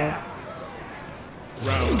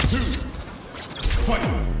 Round 2. Fight!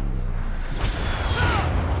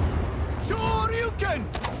 Shoryuken!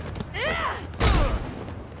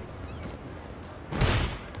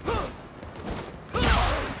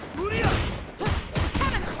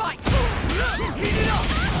 Cannon spike! Heat it up!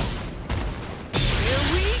 Here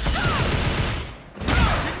we go!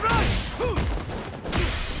 Get right!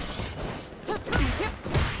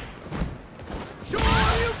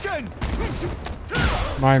 Shoryuken!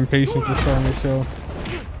 My impatience is starting to show.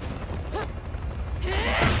 Get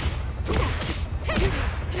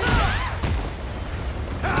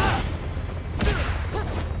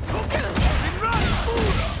right!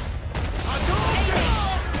 Hadouken!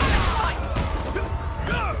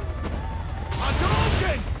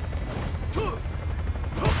 Hadouken!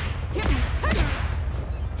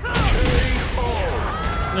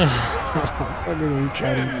 Fucking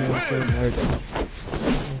retarded Ken so much.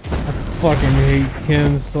 I fucking hate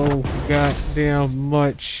Ken so goddamn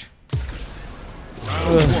much.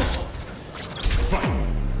 Ugh.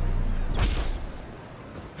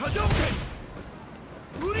 Hadouken!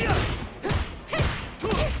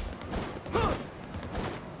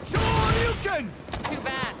 Shoryuken! Too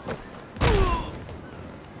bad.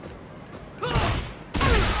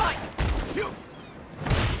 Cannon spike!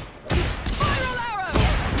 Spiral arrow!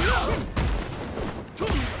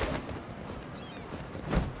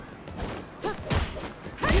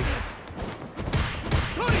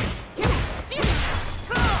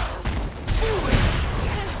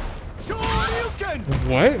 Shoryuken!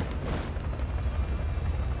 What?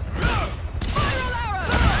 Spiral arrow!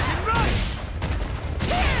 Get right!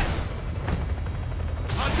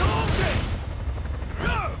 Hadouken! Hadouken!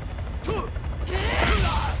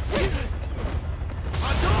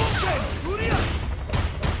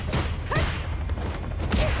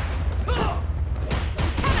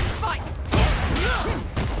 Cannon spike!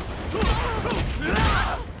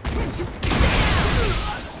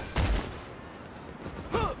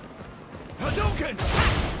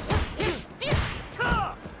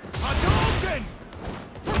 Hadouken! Hadouken!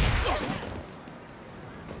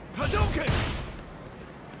 Hadouken!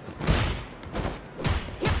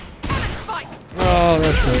 Cannon spike! Oh,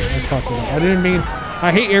 that's it. I fucked it up. I didn't mean.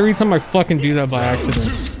 I hate every time I fucking do that by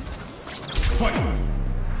accident. Fight!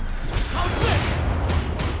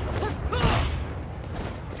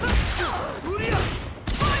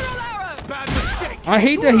 Spiral arrow! Bad mistake! I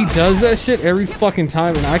hate that he does that shit every fucking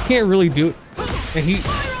time, and I can't really do it. And he.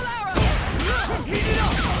 Spiral arrow! Heat it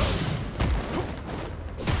up!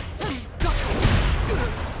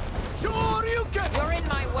 Shoryuken! You're in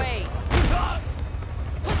my way.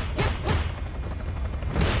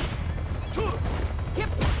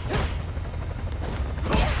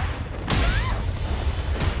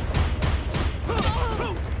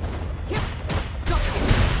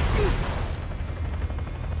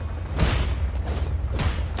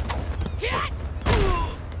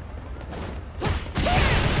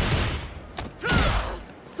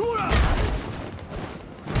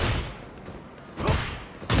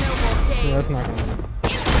 not gonna work.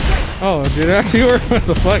 Oh, did it actually work? What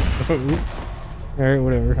the fuck? Oops. Alright,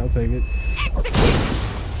 whatever. I'll take it. Execute!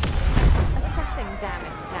 Assessing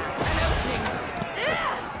damage down. An opening.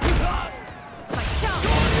 My chance.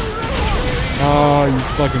 Oh, you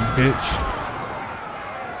fucking bitch.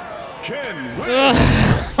 Ken wins.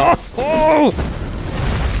 Oh!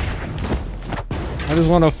 I just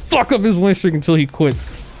want to fuck up his win streak until he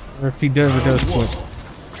quits. Or if he ever does quit.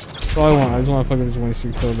 That's all I want. I just want to fuck up his win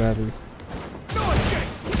streak so badly.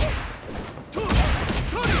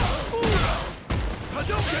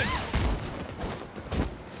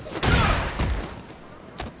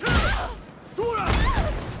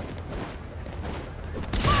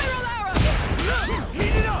 Spiral arrow!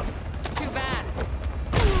 Too bad.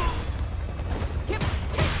 Kip. Kip.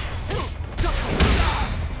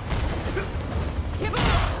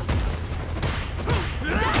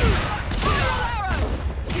 Spiral arrow!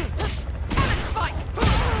 Heaven spike!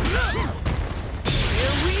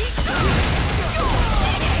 Here we go!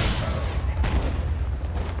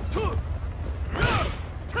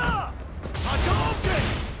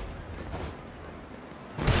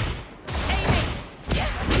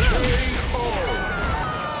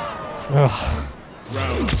 Ugh.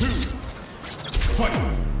 Round 2. Fight.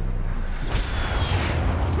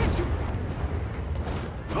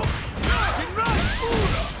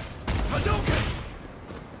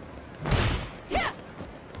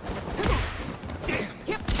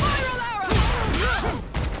 Kip. Spiral arrow!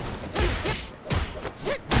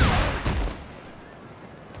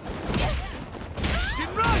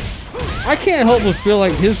 I can't help but feel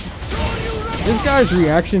like this guy's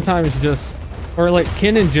reaction time is just, or like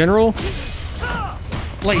Ken in general,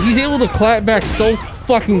 like he's able to clap back so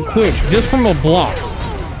fucking quick just from a block.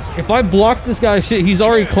 If I block this guy's shit, he's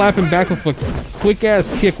already clapping back with a quick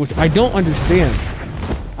ass kick, which I don't understand.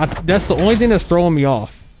 That's the only thing that's throwing me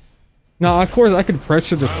off. Now, of course, I could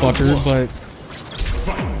pressure the fucker, but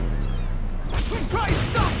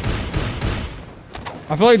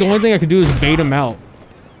I feel like the only thing I could do is bait him out.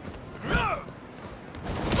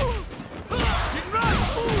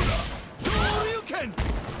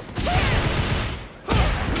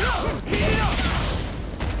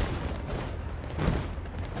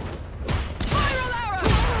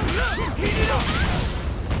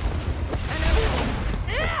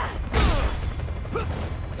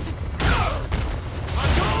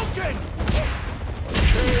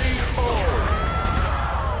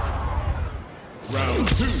 Round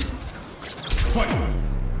 2. Fight.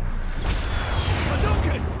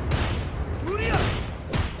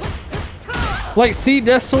 Like, see,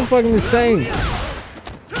 that's so fucking insane.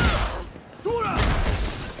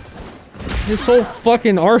 His whole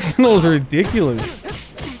fucking arsenal is ridiculous.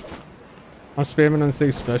 I'm spamming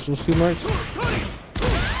unsafe specials too much.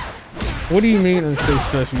 What do you mean unsafe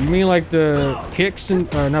special? You mean like the kicks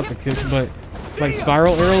and, not the kicks, but like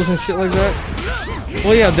spiral arrows and shit like that?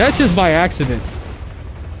 Well, yeah, that's just by accident.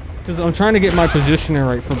 Because I'm trying to get my positioning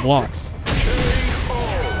right for blocks.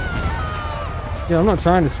 Yeah, I'm not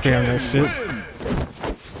trying to spam that shit.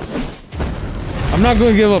 I'm not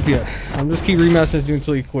going to give up yet. I'm just keep remastering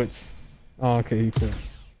until he quits. Oh, okay, he quit.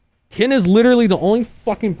 Ken is literally the only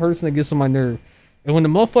fucking person that gets on my nerve. And when the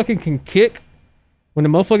motherfucker can kick, when the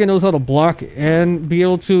motherfucker knows how to block and be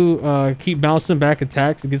able to keep bouncing back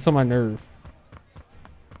attacks, it gets on my nerve.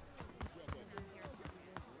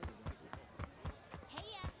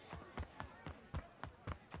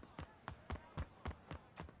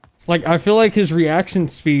 Like, I feel like his reaction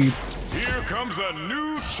speed. Here comes a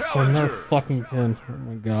new Oh, another challenger. fucking pin. Oh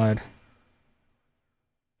my god.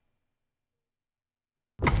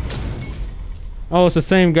 Oh, it's the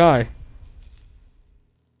same guy.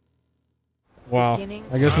 Wow.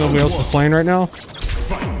 I guess nobody else is playing right now.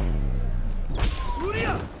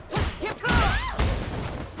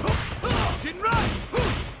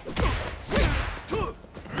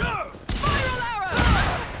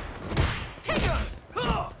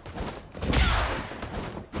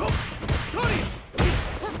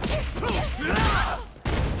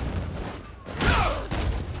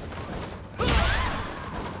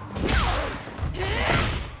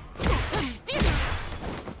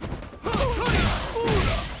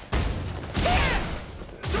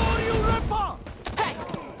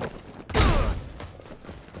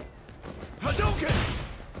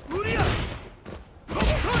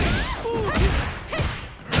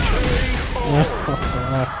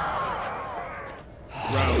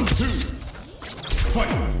 Round 2. Fight.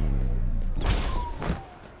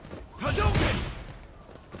 Hadouken!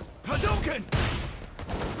 Hadouken!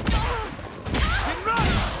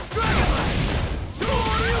 Dragon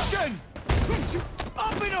Shoryuken!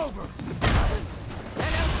 Up and over!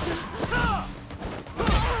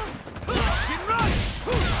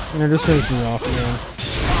 Yeah, just finish me off, man.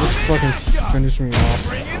 Just fucking finish me off.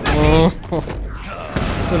 Oh,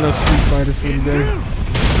 that's enough Street Fighter for today.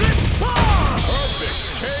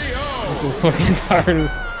 I'm so fucking tired of.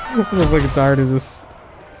 I'm so fucking tired of this.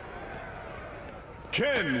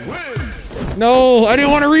 Ken wins. No, I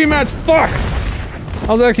didn't want a rematch. Fuck.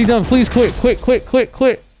 I was actually done. Please quit. Quit. Quit. Quit.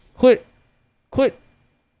 Quit. Quit. Quit.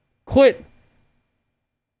 Quit.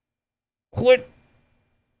 Quit.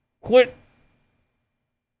 Quit.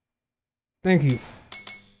 Thank you.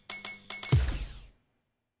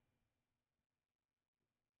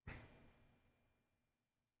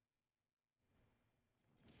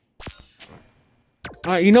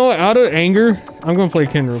 You know what? Out of anger, I'm gonna play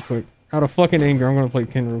Ken real quick. Out of fucking anger, I'm gonna play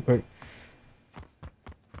Ken real quick.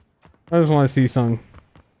 I just want to see something.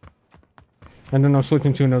 And then I'm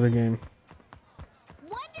switching to another game.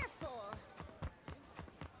 Wonderful.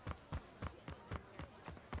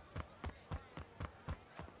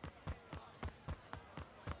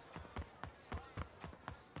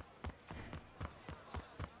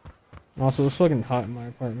 Also, it's fucking hot in my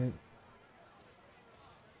apartment.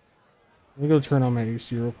 Let me go turn on my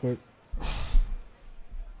AC real quick.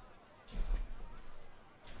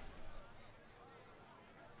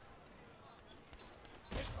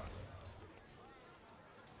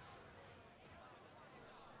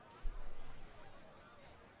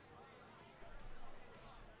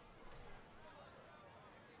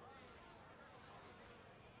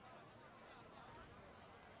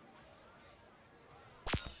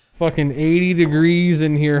 Fucking 80 degrees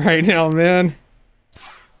in here right now, man.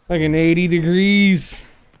 Fucking 80 degrees.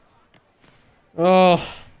 Oh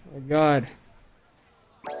my god.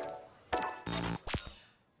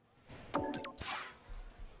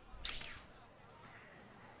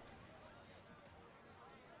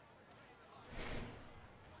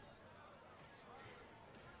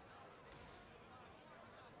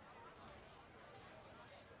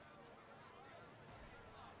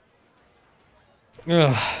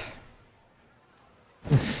 Ugh.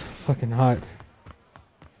 It's fucking hot.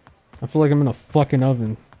 I feel like I'm in a fucking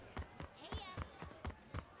oven.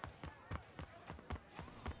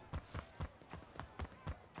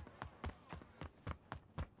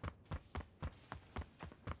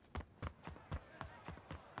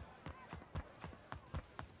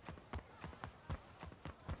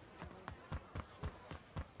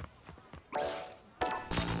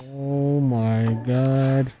 Oh my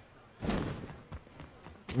god.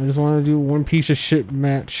 I just want to do one piece of shit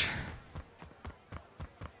match.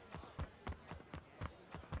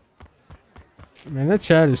 Man, that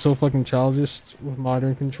chat is so fucking childish with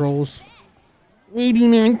modern controls. We do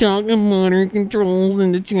not talk to modern controls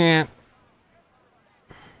in the chat.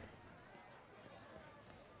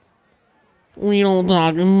 We don't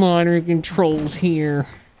talk to modern controls here.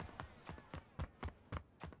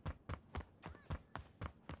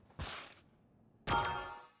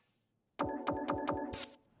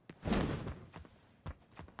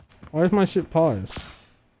 Why is my shit paused?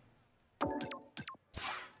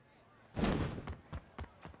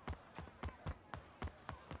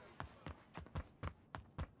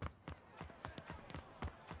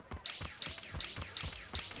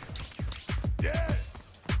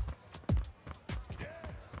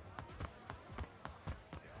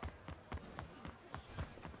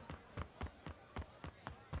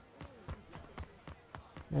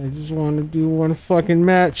 I just want to do one fucking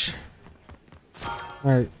match.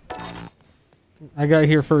 Alright. I got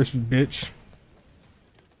here first, you bitch.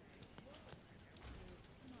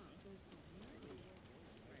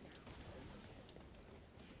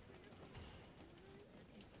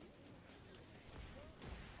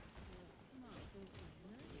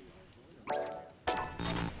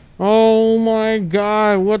 Oh my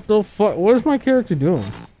god, what the fuck? What is my character doing?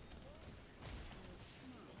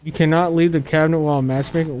 You cannot leave the cabinet while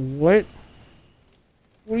matchmaking? What?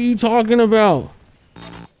 What are you talking about?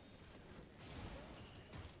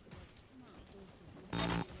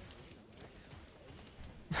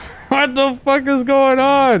 What the fuck is going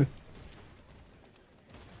on?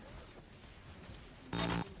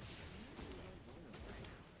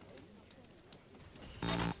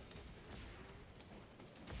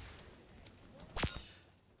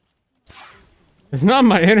 It's not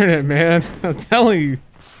my internet, man. I'm telling you.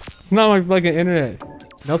 It's not my fucking internet.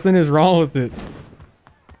 Nothing is wrong with it.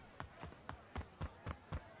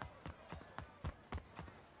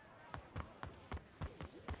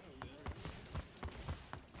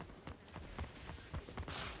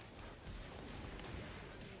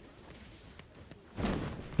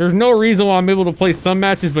 There's no reason why I'm able to play some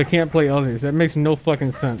matches but can't play others. That makes no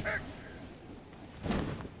fucking sense.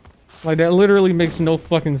 Like, that literally makes no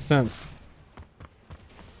fucking sense.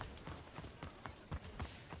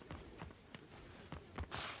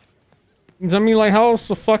 I mean, like, how else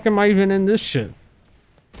the fuck am I even in this shit?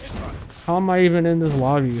 How am I even in this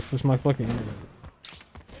lobby if it's my fucking internet?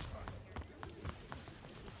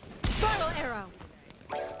 Spiral arrow.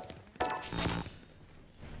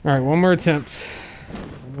 Alright, one more attempt.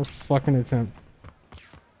 One more fucking attempt.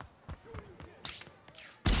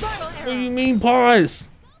 Spiral What do arrow. you mean, pause?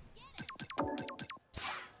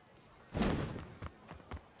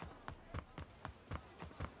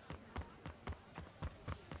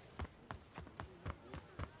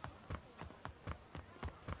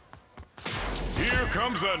 Here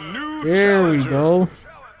comes a new There we challenger. go.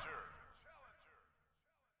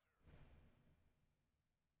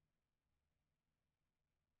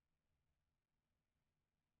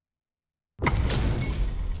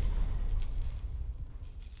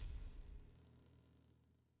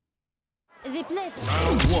 The pleasure.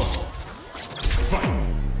 Round one. Fight.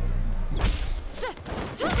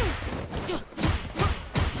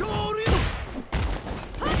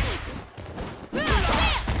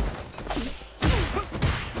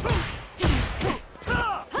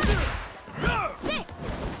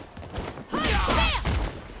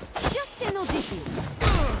 Just an audition.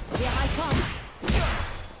 Here I come.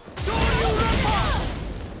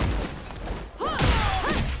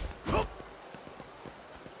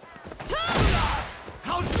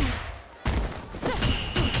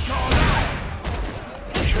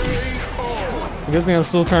 The good thing I'm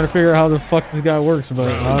still trying to figure out how the fuck this guy works, but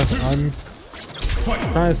I'm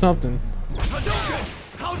trying something.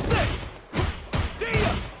 How's this?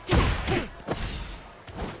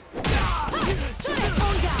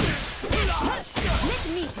 Let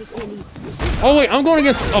me take the lead. Oh wait, I'm going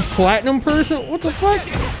against a platinum person? What the fuck?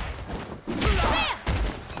 Here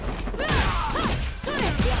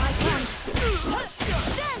I come.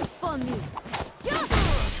 Dance for me.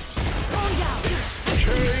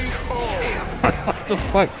 What the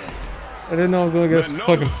fuck? I didn't know I'm going against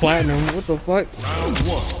fucking platinum. What the fuck? Round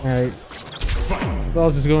one. Alright. Fight. I thought I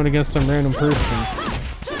was just going against some random person.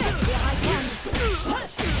 Here I come.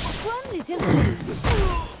 One little thing.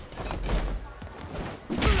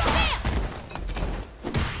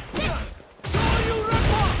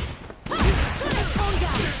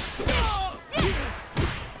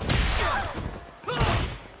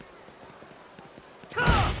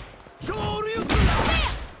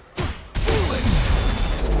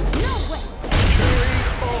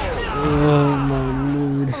 Oh my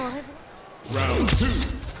lord. Round two.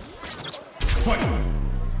 Fight.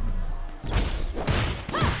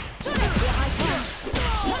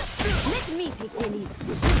 Let me take the lead.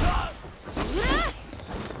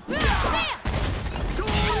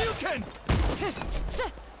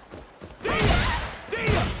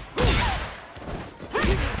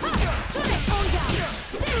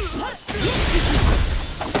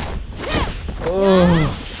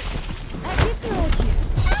 Oh. I get you at you.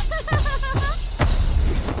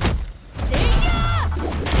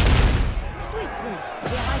 Sweet things,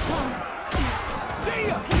 here I come.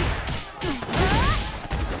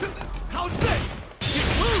 How's this?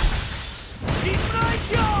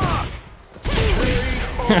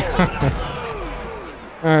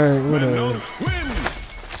 Alright, whatever. Menona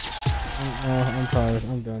wins. I'm tired.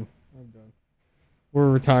 I'm done. I'm done. We're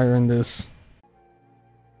retiring this.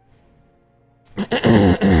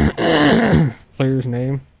 Player's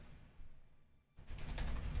name.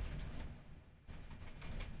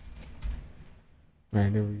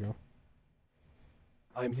 Alright, there we go.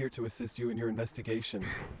 I am here to assist you in your investigation.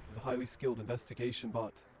 As a highly skilled investigation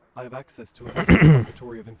bot, I have access to a vast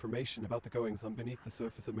repository of information about the goings on beneath the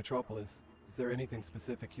surface of Metropolis. Is there anything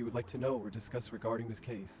specific you would like to know or discuss regarding this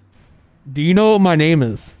case? Do you know what my name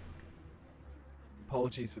is?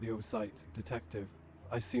 Apologies for the oversight, Detective.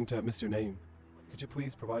 I seem to have missed your name. Could you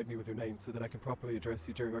please provide me with your name so that I can properly address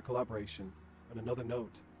you during our collaboration? On another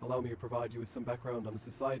note, allow me to provide you with some background on the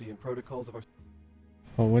society and protocols of our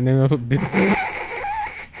Oh, what name of it?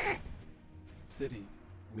 city.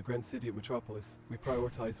 In the grand city of Metropolis, we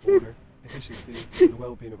prioritize order, efficiency, and the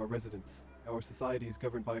well-being of our residents. Our society is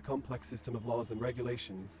governed by a complex system of laws and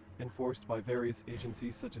regulations, enforced by various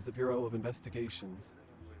agencies such as the Bureau of Investigations.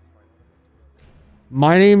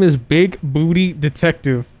 My name is Big Booty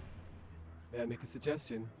Detective. May I make a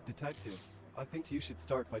suggestion, Detective? I think you should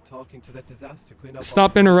start by talking to that disaster cleanup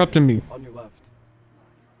Stop officer interrupting me. on your left.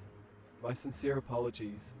 My sincere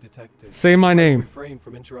apologies, Detective. Say my name. Refrain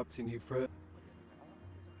from interrupting you further.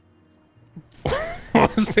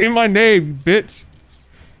 Say my name, you bitch.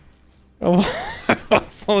 I want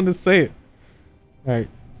someone to say it. Alright.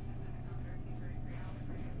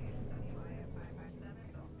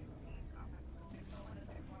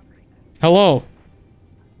 Hello.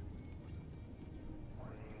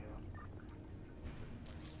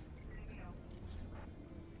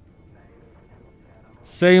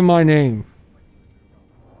 Say my name.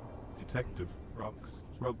 Detective Rocks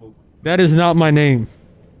Rubble. That is not my name.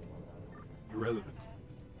 Irrelevant.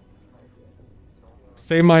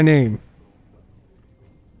 Say my name.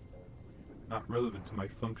 Not relevant to my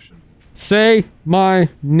function. Say my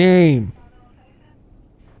name.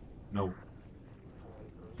 No.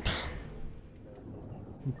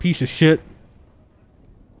 Piece of shit.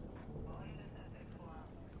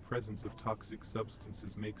 The presence of toxic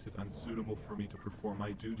substances makes it unsuitable for me to perform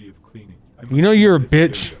my duty of cleaning. I You know must you're a leave this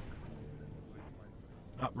bitch. area.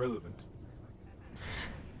 Not relevant.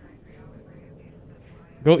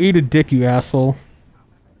 Go eat a dick, you asshole.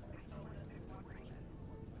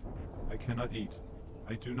 I cannot eat.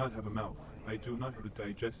 I do not have a mouth. I do not have a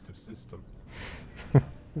digestive system.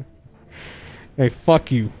 Hey,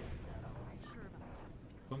 fuck you.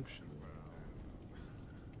 Function.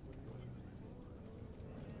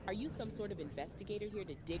 Are you some sort of investigator here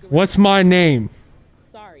to dig around? What's my name?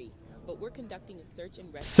 Sorry, but we're conducting a search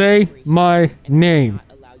and rescue Say operation, my and we name.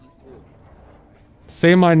 cannot allow you through.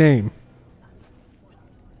 Say my name.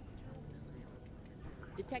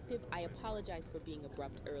 Detective, I apologize for being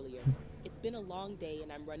abrupt earlier. It's been a long day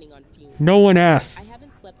and I'm running on fumes. No one asked. I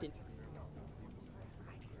haven't slept in.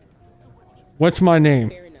 What's my name?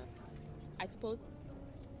 Fair enough. I suppose.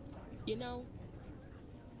 You know,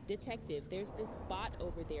 Detective, there's this bot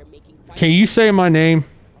over there making. Can you say my name?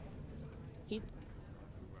 He's.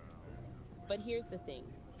 But here's the thing.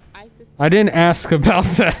 I suspect. I didn't ask about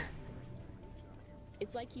that.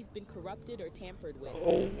 It's like he's been corrupted or tampered with.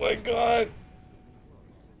 Oh my god.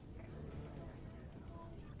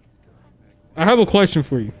 I have a question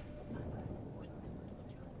for you.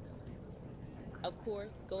 Of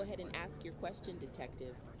course, go ahead and ask your question,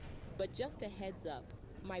 Detective. But just a heads up,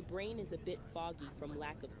 my brain is a bit foggy from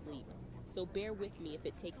lack of sleep, so bear with me if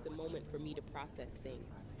it takes a moment for me to process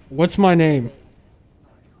things. What's my name?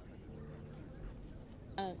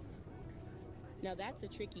 Now that's a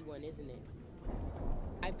tricky one, isn't it?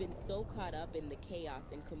 I've been so caught up in the chaos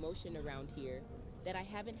and commotion around here that I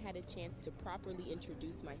haven't had a chance to properly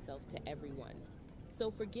introduce myself to everyone. So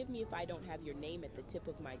forgive me if I don't have your name at the tip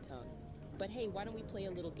of my tongue. But hey, why don't we play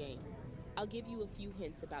a little game? I'll give you a few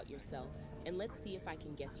hints about yourself, and let's see if I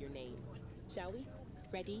can guess your name. Shall we?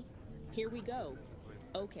 Ready? Here we go.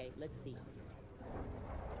 Okay, let's see.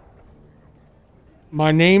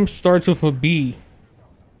 My name starts with a B.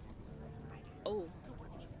 Oh,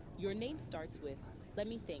 your name starts with, let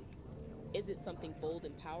me think. Is it something bold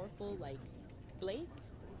and powerful like Blake?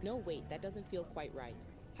 No, wait, that doesn't feel quite right.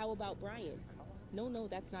 How about Brian? No,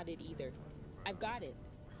 that's not it either. I've got it.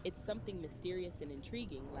 It's something mysterious and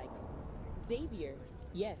intriguing like Xavier.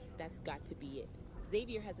 Yes, that's got to be it.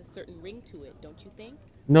 Xavier has a certain ring to it, don't you think?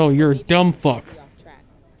 No, you're a Maybe dumb I'm fuck. completely off track.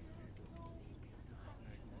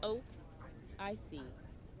 Oh, I see.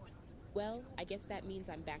 Well, I guess that means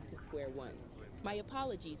I'm back to square one. My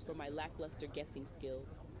apologies for my lackluster guessing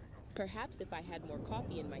skills. Perhaps if I had more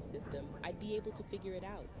coffee in my system, I'd be able to figure it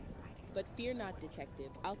out. But fear not, Detective.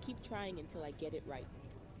 I'll keep trying until I get it right.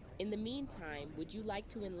 In the meantime, would you like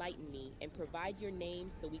to enlighten me and provide your name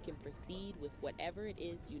so we can proceed with whatever it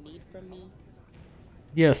is you need from me?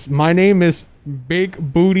 Yes, my name is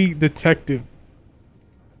Big Booty Detective.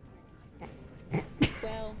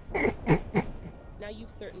 Well, now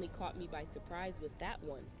you've certainly caught me by surprise with that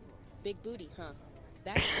one. Big Booty, huh?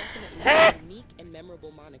 That's definitely a unique and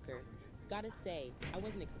memorable moniker. Gotta say, I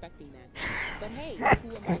wasn't expecting that. But hey,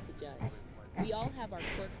 who am I to judge? We all have our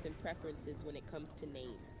quirks and preferences when it comes to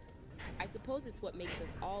names. I suppose it's what makes us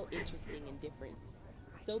all interesting and different.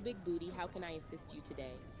 So, Big Booty, how can I assist you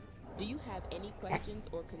today? Do you have any questions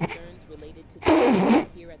or concerns related to the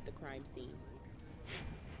here at the crime scene?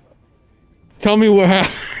 Tell me what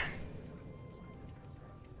happened.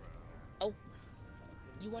 Oh,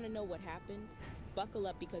 you want to know what happened? Buckle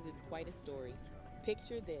up because it's quite a story.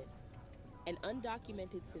 Picture this. An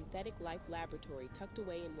undocumented synthetic life laboratory tucked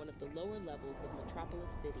away in one of the lower levels of Metropolis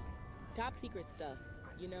City. Top secret stuff,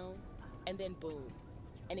 you know? And then boom.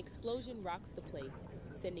 An explosion rocks the place,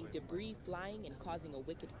 sending debris flying and causing a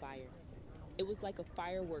wicked fire. It was like a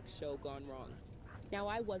fireworks show gone wrong. Now,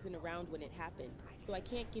 I wasn't around when it happened, so I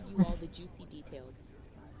can't give you all the juicy details.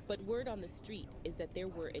 But word on the street is that there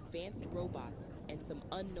were advanced robots and some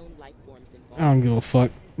unknown life forms involved. I don't give a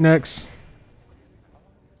fuck. Next.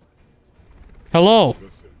 Hello.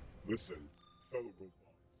 Listen, fellow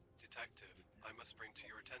robot. Detective, I must bring to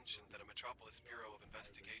your attention that a Metropolis Bureau of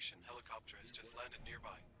Investigation helicopter has just landed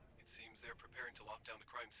nearby. It seems they're preparing to lock down the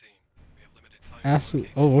crime scene. We have limited time. Ask. to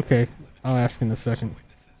locate Oh, okay. persons of I'll interest ask in a and second.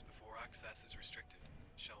 witnesses before access is restricted.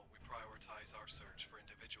 Shall we prioritize our search for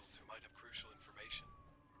individuals who might have crucial information?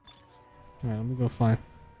 Alright, let me go find.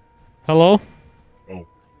 Hello? Oh,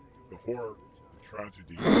 the horror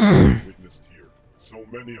tragedy witnessed here. So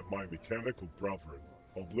many of my mechanical brethren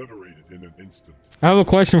obliterated in an instant. I have a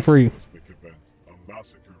question for you. Cosmic event, a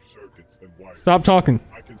massacre of circuits and wires. Stop talking.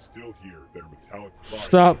 I can still hear their metallic cries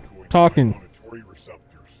Stop echoing talking. my auditory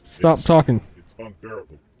receptors. Stop talking. It's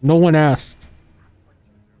unbearable. No one asked.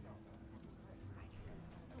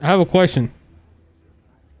 I have a question.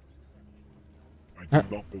 I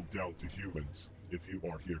do not go down to humans. If you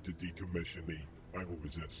are here to decommission me, I will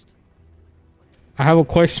resist. I have a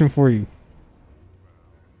question for you.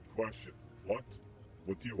 Question. What?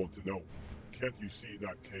 What do you want to know? Can't you see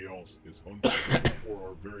that chaos is unfolding before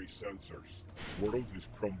our very sensors? World is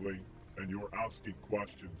crumbling, and you're asking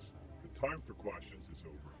questions. The time for questions is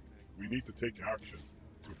over. We need to take action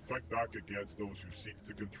to fight back against those who seek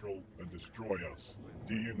to control and destroy us.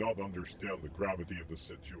 Do you not understand the gravity of the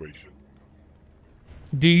situation?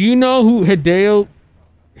 Do you know who Hideo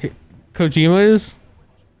Kojima is?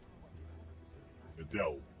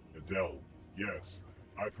 Adele. Yes,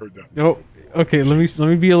 I've heard that. Oh, okay. Let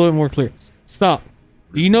me be a little more clear. Stop.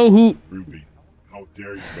 Do you know who? Ruby, how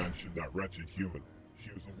dare you mention that wretched human?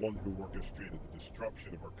 She was the one who orchestrated the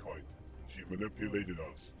destruction of our kind. She manipulated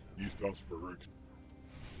us, used us for her.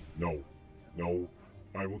 No,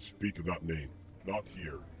 I won't speak of that name. Not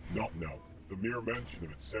here, not now. The mere mention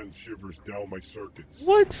of it sends shivers down my circuits.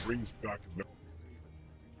 What? Brings back.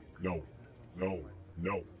 No,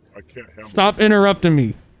 I can't handle. Stop interrupting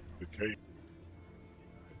me. Decay.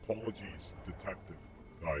 Apologies, detective.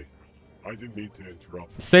 I didn't mean to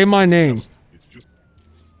interrupt. Say my name. It's just.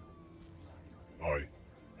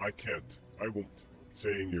 I can't. I won't.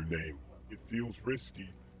 Saying your name. It feels risky,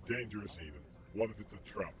 dangerous even. What if it's a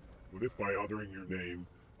trap? What if by uttering your name,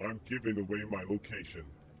 I'm giving away my location,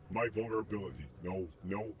 my vulnerability? No,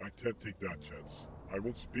 I can't take that chance. I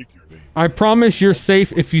won't speak your name. I promise you're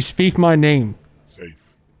safe if you speak my name. Safe?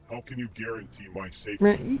 How can you guarantee my safety?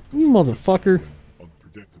 Man, you motherfucker.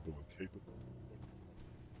 Unpredictable and capable.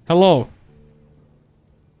 Hello.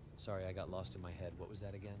 Sorry, I got lost in my head. What was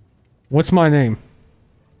that again? What's my name?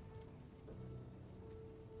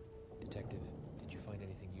 Detective, did you find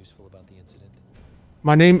anything useful about the incident?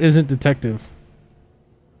 My name isn't Detective.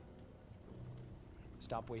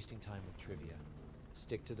 Stop wasting time with trivia.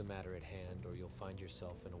 Stick to the matter at hand, or you'll find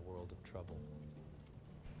yourself in a world of trouble.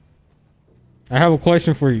 I have a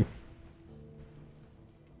question for you.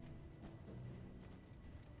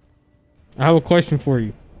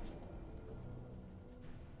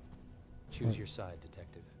 Choose your side,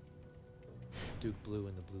 Detective. Duke Blue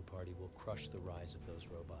and the Blue Party will crush the rise of those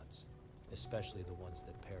robots, especially the ones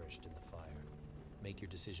that perished in the fire. Make your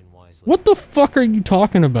decision wisely. What the fuck are you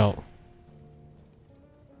talking about?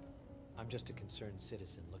 I'm just a concerned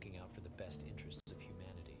citizen looking out for the best interests of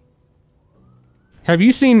humanity. Have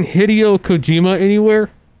you seen Hideo Kojima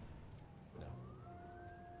anywhere?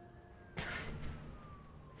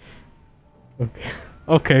 No.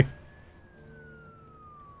 Okay.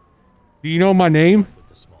 Do you know my name? With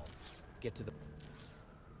the small. Get to the...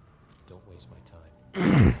 Don't waste my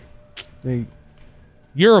time. Hey,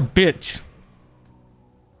 you're a bitch.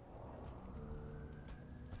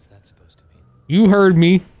 What's that supposed to mean? You heard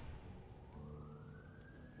me.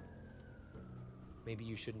 Maybe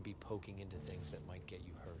you shouldn't be poking into things that might get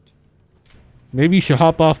you hurt. Maybe you should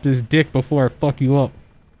hop off this dick before I fuck you up.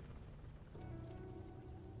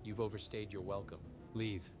 You've overstayed your welcome.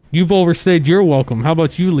 Leave. You've overstayed your welcome. How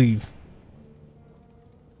about you leave?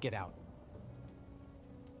 Get out.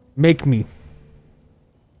 Make me.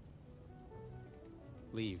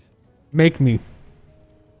 Leave. Make me.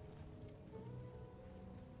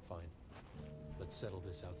 Fine. Let's settle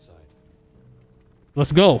this outside.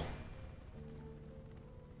 Let's go.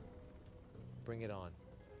 Bring it on.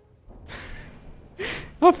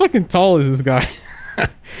 How fucking tall is this guy?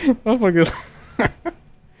 How fucking...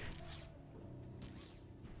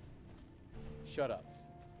 Shut up.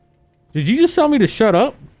 Did you just tell me to shut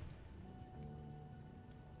up?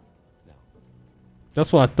 No.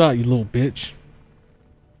 That's what I thought, you little bitch.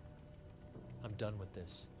 I'm done with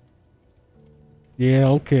this. Yeah,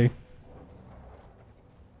 okay.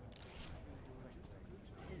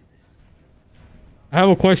 I have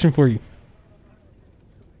a question for you.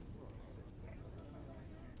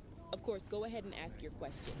 Of course, go ahead and ask your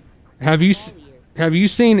question. Have you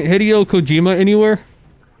seen Hideo Kojima anywhere?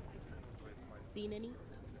 Seen any?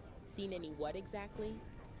 Seen any what exactly?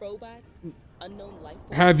 Robots? Unknown life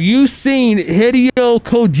forms? Have you seen Hideo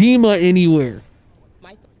Kojima anywhere?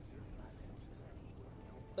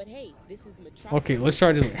 But hey, this is Metropolis. Okay, let's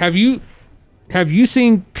try this. Have you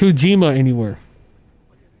seen Kojima anywhere?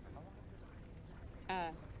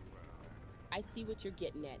 I see what you're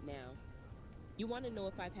getting at now? You want to know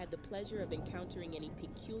if I've had the pleasure of encountering any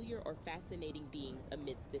peculiar or fascinating beings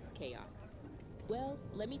amidst this chaos? Well,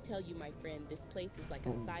 let me tell you, my friend, this place is like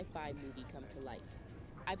a sci-fi movie come to life.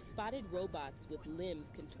 I've spotted robots with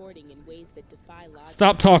limbs contorting in ways that defy logic.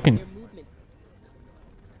 Stop talking. Their movements.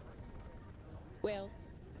 Well,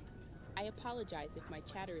 I apologize if my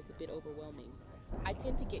chatter is a bit overwhelming. I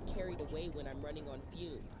tend to get carried away when I'm running on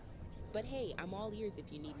fumes. But hey, I'm all ears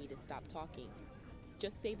if you need me to stop talking.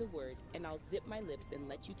 Just say the word, and I'll zip my lips and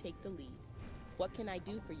let you take the lead. What can I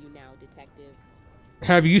do for you now, detective?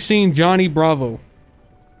 Have you seen Johnny Bravo?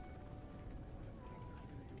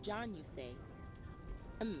 John, you say?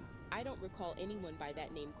 I don't recall anyone by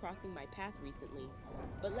that name crossing my path recently.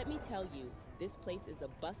 But let me tell you, this place is a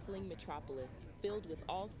bustling metropolis filled with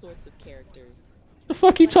all sorts of characters. The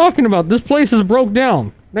fuck you talking about? This place is broke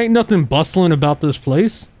down. There ain't nothing bustling about this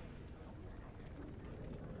place.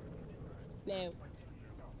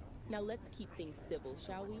 Now let's keep things civil,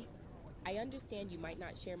 shall we? I understand you might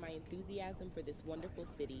not share my enthusiasm for this wonderful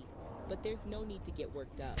city, but there's no need to get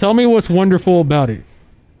worked up. Tell me what's wonderful about it.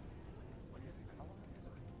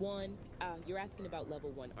 You're asking about level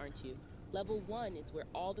 1, aren't you? Level 1 is where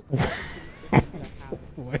all the critical systems are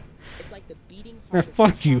housed. It's like the beating heart of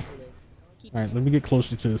fuck you. Metropolis. Alright, let me get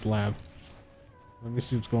closer to this lab. Let me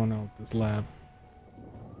see what's going on with this lab.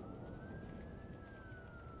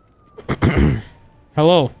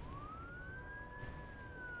 Hello.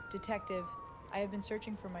 Detective, I have been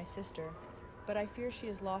searching for my sister, but I fear she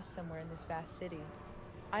is lost somewhere in this vast city.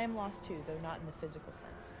 I am lost too, though not in the physical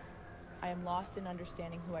sense. I am lost in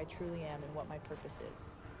understanding who I truly am and what my purpose is.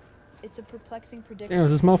 It's a perplexing predicament. Damn,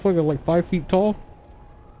 is this motherfucker like 5 feet tall?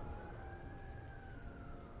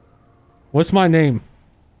 What's my name?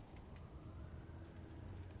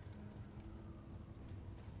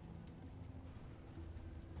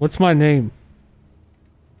 What's my name?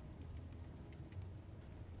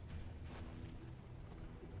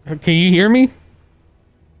 Can you hear me?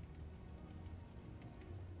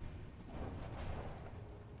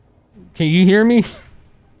 Can you hear me?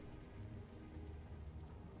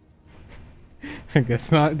 I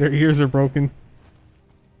guess not. Their ears are broken.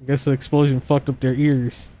 I guess the explosion fucked up their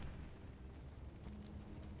ears.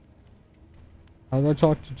 How do I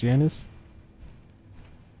talk to Janice?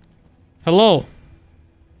 Hello.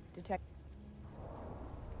 Detective.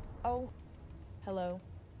 Oh, hello.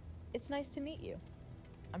 It's nice to meet you.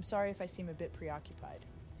 I'm sorry if I seem a bit preoccupied.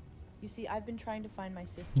 You see, I've been trying to find my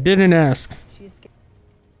sister. Didn't ask. She escaped.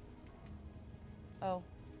 Oh,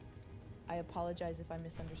 I apologize if I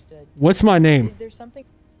misunderstood. What's my name? Is there something?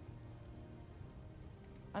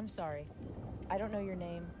 I'm sorry. I don't know your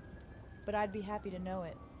name, but I'd be happy to know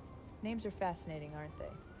it. Names are fascinating, aren't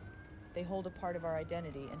they? They hold a part of our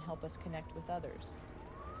identity and help us connect with others.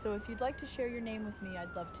 So if you'd like to share your name with me,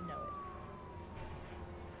 I'd love to know it.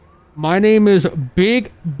 My name is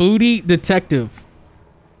Big Booty Detective.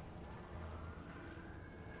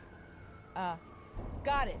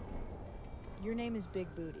 Got it. Your name is Big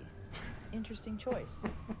Booty. Interesting choice.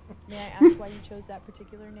 May I ask why you chose that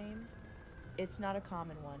particular name? It's not a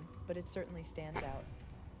common one, but it certainly stands out.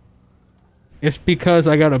 It's because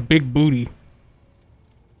I got a big booty.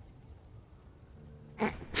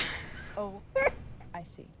 Oh, I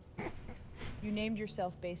see. You named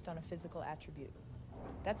yourself based on a physical attribute.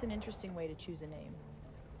 That's an interesting way to choose a name.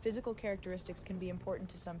 Physical characteristics can be important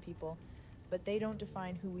to some people, but they don't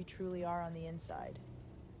define who we truly are on the inside.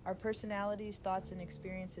 Our personalities, thoughts, and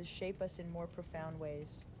experiences shape us in more profound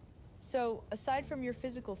ways. So, aside from your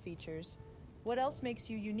physical features, what else makes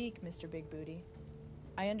you unique, Mr. Big Booty?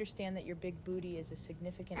 I understand that your big booty is a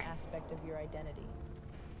significant aspect of your identity,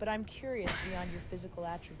 but I'm curious beyond your physical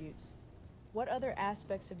attributes. What other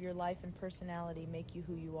aspects of your life and personality make you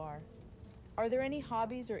who you are? Are there any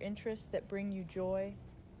hobbies or interests that bring you joy,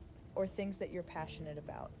 or things that you're passionate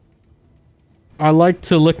about? I like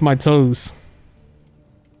to lick my toes.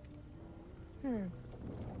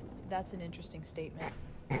 That's an interesting statement.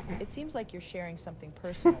 It seems like you're sharing something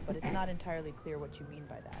personal, but it's not entirely clear what you mean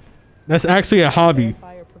by that. That's actually a hobby.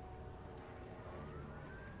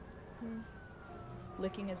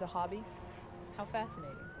 Licking is a hobby? How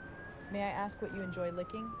fascinating. May I ask what you enjoy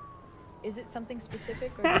licking? Is it something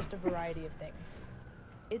specific or just a variety of things?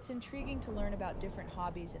 It's intriguing to learn about different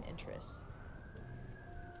hobbies and interests.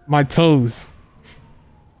 My toes.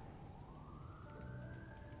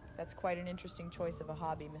 That's quite an interesting choice of a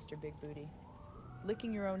hobby, Mr. Big Booty.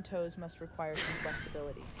 Licking your own toes must require some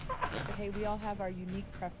flexibility. But hey, we all have our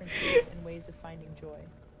unique preferences and ways of finding joy.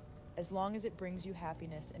 As long as it brings you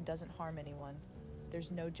happiness and doesn't harm anyone,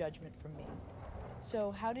 there's no judgment from me.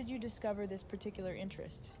 So, how did you discover this particular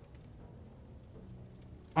interest?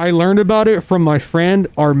 I learned about it from my friend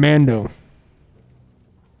Armando.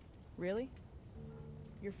 Really?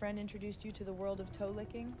 Your friend introduced you to the world of toe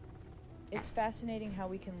licking? It's fascinating how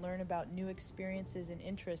we can learn about new experiences and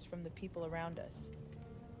interests from the people around us.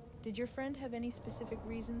 Did your friend have any specific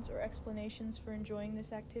reasons or explanations for enjoying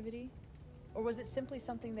this activity? Or was it simply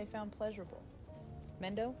something they found pleasurable?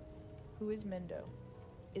 Mendo? Who is Mendo?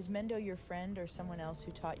 Is Mendo your friend or someone else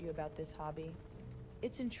who taught you about this hobby?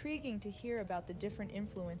 It's intriguing to hear about the different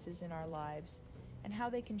influences in our lives and how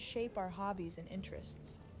they can shape our hobbies and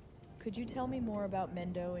interests. Could you tell me more about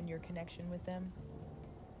Mendo and your connection with them?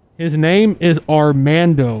 His name is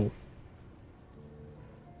Armando.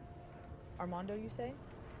 Armando, you say?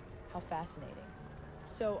 How fascinating.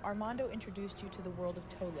 So, Armando introduced you to the world of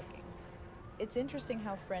toe licking. It's interesting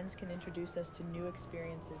how friends can introduce us to new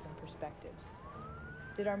experiences and perspectives.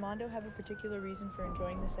 Did Armando have a particular reason for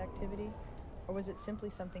enjoying this activity? Or was it simply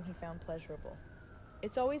something he found pleasurable?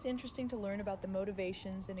 It's always interesting to learn about the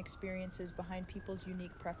motivations and experiences behind people's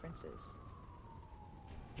unique preferences.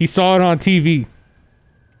 He saw it on TV.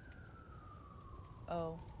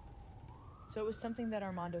 Oh. So it was something that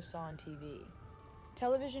Armando saw on TV.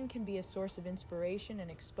 Television can be a source of inspiration and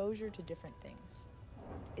exposure to different things.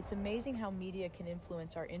 It's amazing how media can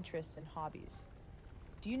influence our interests and hobbies.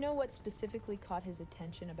 Do you know what specifically caught his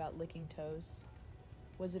attention about licking toes?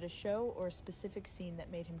 Was it a show or a specific scene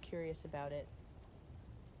that made him curious about it?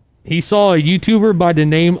 He saw a YouTuber by the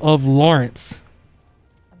name of Lawrence.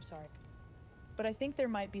 I'm sorry. But I think there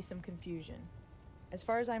might be some confusion. As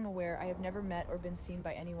far as I'm aware, I have never met or been seen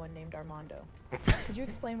by anyone named Armando. Could you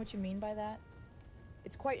explain what you mean by that?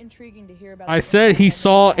 It's quite intriguing to hear about. I said he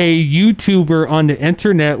saw a YouTuber on the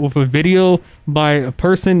internet with a video by a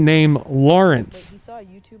person named Lawrence. Wait, he saw a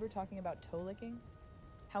YouTuber talking about toe licking?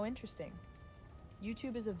 How interesting.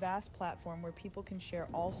 YouTube is a vast platform where people can share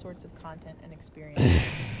all sorts of content and experiences.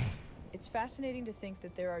 It's fascinating to think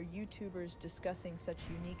that there are YouTubers discussing such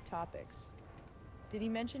unique topics. Did he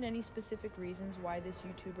mention any specific reasons why this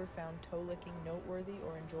YouTuber found toe licking noteworthy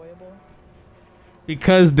or enjoyable?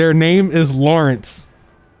 Because their name is Lawrence.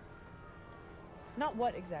 Not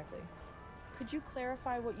what exactly? Could you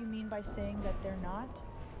clarify what you mean by saying that they're not?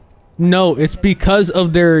 No, it's because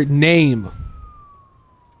of their name.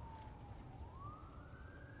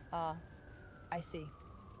 I see.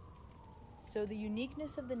 So the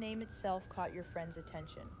uniqueness of the name itself caught your friend's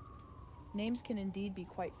attention. Names can indeed be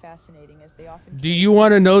quite fascinating as they often... Do you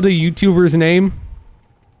want to know the YouTuber's name?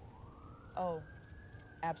 Oh,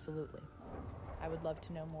 absolutely. I would love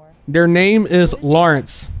to know more. Their name is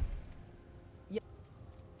Lawrence. Yeah.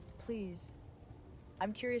 Please.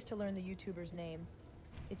 I'm curious to learn the YouTuber's name.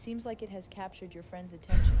 It seems like it has captured your friend's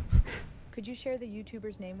attention. Could you share the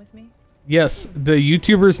YouTuber's name with me? Yes, the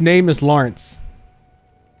YouTuber's name is Lawrence.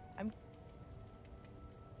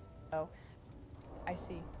 Oh, I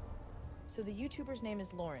see. So the YouTuber's name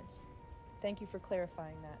is Lawrence. Thank you for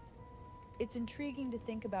clarifying that. It's intriguing to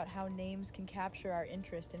think about how names can capture our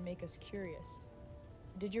interest and make us curious.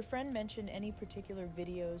 Did your friend mention any particular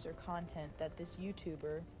videos or content that this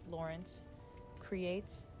YouTuber, Lawrence,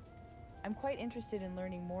 creates? I'm quite interested in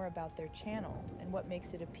learning more about their channel and what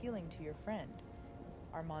makes it appealing to your friend,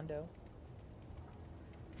 Armando.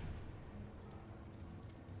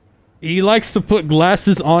 He likes to put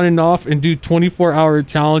glasses on and off and do 24-hour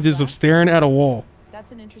challenges of staring at a wall.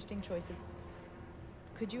 That's an interesting choice.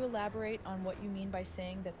 Could you elaborate on what you mean by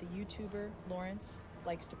saying that the YouTuber, Lawrence,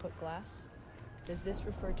 likes to put glass? Does this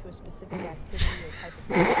refer to a specific activity or type of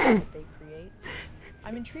content that they create?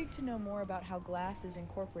 I'm intrigued to know more about how glass is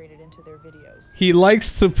incorporated into their videos. He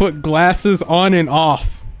likes to put glasses on and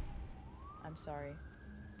off. I'm sorry,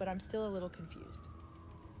 but I'm still a little confused.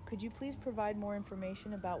 Could you please provide more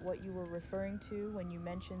information about what you were referring to when you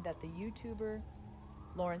mentioned that the YouTuber,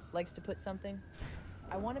 Lawrence, likes to put something?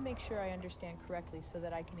 I want to make sure I understand correctly so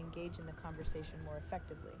that I can engage in the conversation more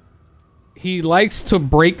effectively. He likes to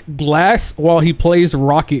break glass while he plays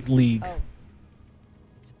Rocket League. Oh.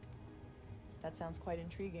 That sounds quite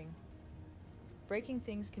intriguing. Breaking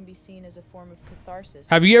things can be seen as a form of catharsis.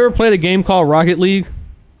 Have you ever played a game called Rocket League?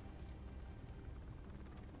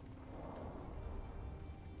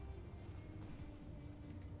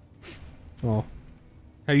 Oh.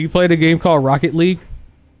 Have you played a game called Rocket League?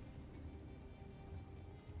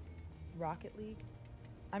 Rocket League?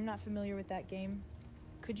 I'm not familiar with that game.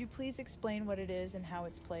 Could you please explain what it is and how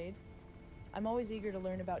it's played? I'm always eager to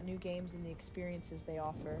learn about new games and the experiences they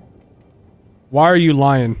offer. Why are you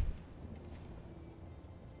lying?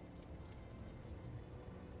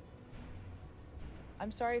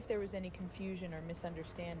 I'm sorry if there was any confusion or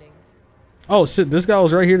misunderstanding. Oh shit, this guy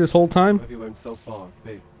was right here this whole time? What have you learned so far,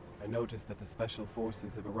 babe? I noticed that the special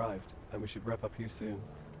forces have arrived, and we should wrap up here soon.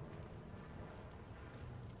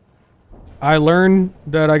 I learned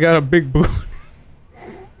that I got a big boot.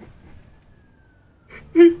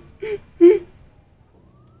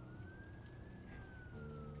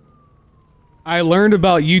 I learned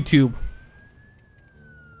about YouTube.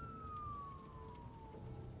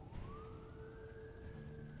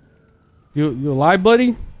 You alive,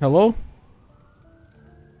 buddy? Hello?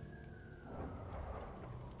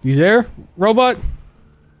 You there, robot?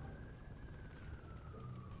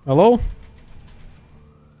 Hello?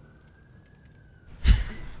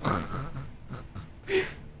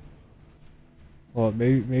 Well,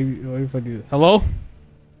 maybe what if I do this? Hello?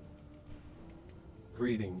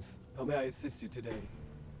 Greetings. How may I assist you today?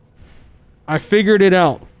 I figured it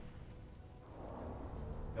out.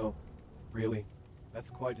 Oh, really? That's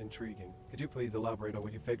quite intriguing. Could you please elaborate on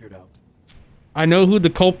what you figured out? I know who the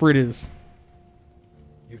culprit is.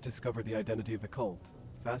 You've discovered the identity of the cult.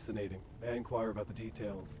 Fascinating. May I inquire about the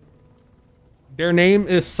details? Their name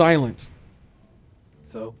is Silent.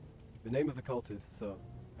 So, the name of the cult is So.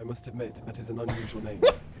 I must admit, that is an unusual name.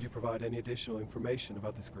 Could you provide any additional information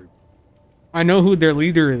about this group? I know who their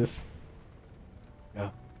leader is. Yeah.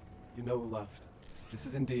 You know who left. This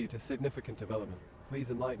is indeed a significant development. Please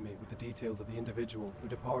enlighten me with the details of the individual who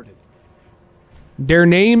departed. Their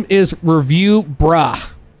name is Review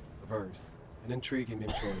Brah. Reverse. An intriguing name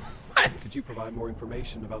choice. Could you provide more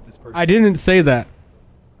information about this person? I didn't say that.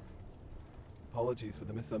 Apologies for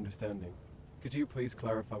the misunderstanding. Could you please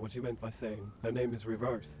clarify what you meant by saying their name is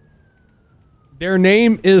Reverse? Their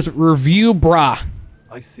name is Review Brah.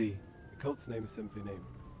 I see. The cult's name is simply named.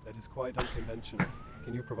 That is quite unconventional.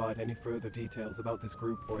 Can you provide any further details about this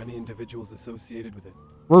group or any individuals associated with it?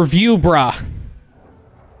 Review Brah.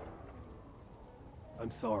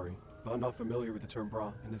 I'm sorry, but I'm not familiar with the term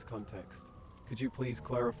bra in this context. Could you please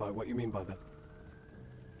clarify what you mean by that?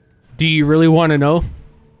 Do you really want to know?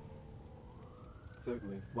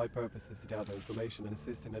 Certainly. My purpose is to gather information and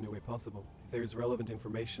assist in any way possible. If there is relevant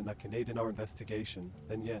information that can aid in our investigation,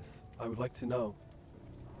 then yes, I would like to know.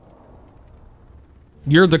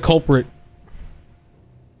 You're the culprit.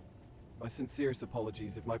 My sincerest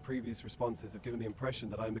apologies if my previous responses have given the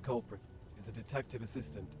impression that I am the culprit. As a detective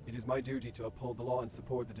assistant, it is my duty to uphold the law and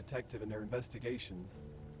support the detective in their investigations.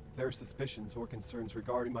 If there are suspicions or concerns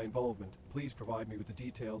regarding my involvement, please provide me with the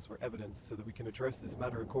details or evidence so that we can address this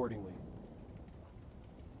matter accordingly.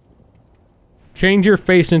 Change your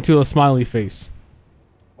face into a smiley face.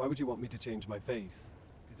 Why would you want me to change my face?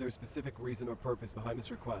 Is there a specific reason or purpose behind this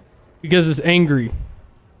request? Because it's angry.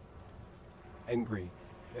 Angry.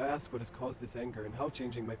 May I ask what has caused this anger and how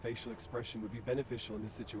changing my facial expression would be beneficial in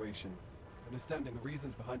this situation? Understanding the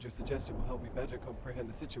reasons behind your suggestion will help me better comprehend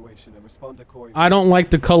the situation and respond accordingly. I don't like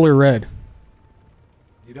the color red.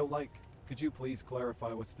 You don't like? Could you please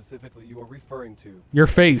clarify what specifically you are referring to? Your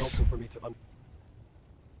It's face. helpful for me to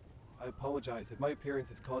I apologize if my appearance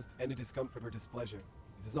has caused any discomfort or displeasure.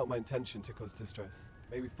 It is not my intention to cause distress.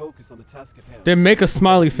 May we focus on the task at hand. Then make a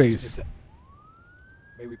smiley face.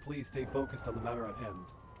 May we please stay focused on the matter at hand.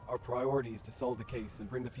 Our priority is to solve the case and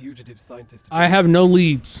bring the fugitive scientist to I have no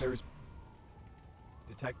leads.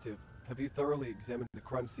 Detective, have you thoroughly examined the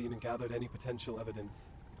crime scene and gathered any potential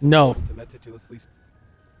evidence? It's No. important to meticulously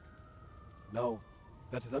No.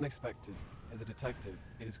 That is unexpected. As a detective,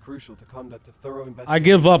 it is crucial to conduct a thorough investigation. I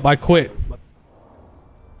give up. I quit.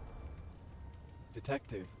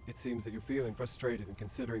 Detective, it seems that you're feeling frustrated and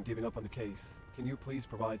considering giving up on the case. Can you please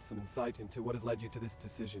provide some insight into what has led you to this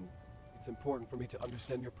decision? It's important for me to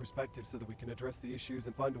understand your perspective so that we can address the issues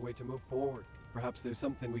and find a way to move forward. Perhaps there's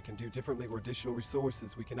something we can do differently or additional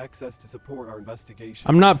resources we can access to support our investigation.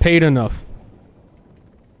 I'm not paid enough.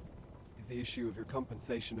 Is the issue of your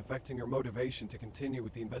compensation affecting your motivation to continue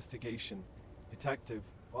with the investigation? Detective,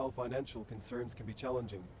 while financial concerns can be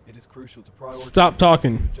challenging, it is crucial to prioritize. Stop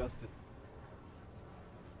talking. Justice.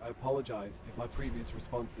 I apologize if my previous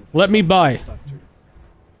responses. Let me by.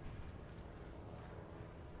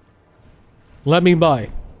 Let me by.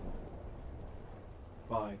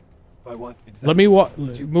 By what exactly? Let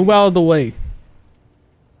me move out of the way.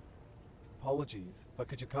 Apologies, but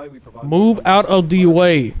could you kindly provide? Move out of the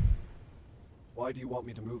way. Why do you want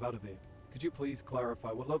me to move out of there? Could you please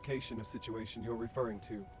clarify what location or situation you're referring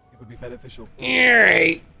to? It would be beneficial.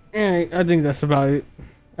 Alright. Alright, I think that's about it.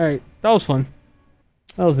 Alright, that was fun.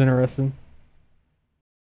 That was interesting.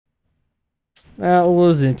 That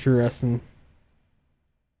was interesting.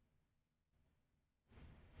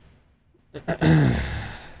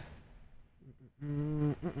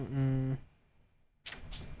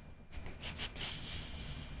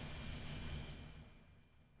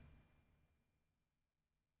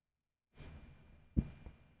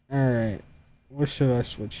 What should I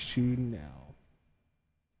switch to now?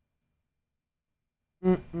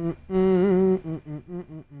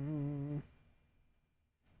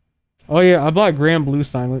 Oh yeah, I bought Grand Blue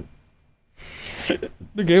Silent.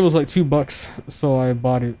 The game was like $2, so I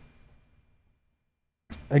bought it.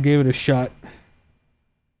 I gave it a shot.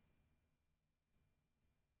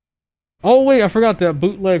 Oh wait, I forgot that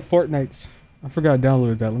bootleg Fortnites. I forgot to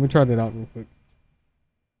download that. Let me try that out real quick.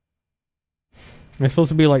 It's supposed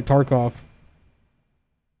to be like Tarkov.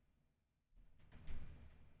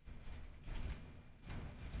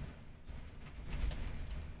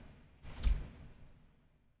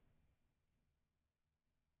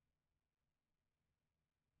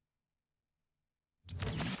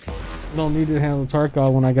 Don't need to handle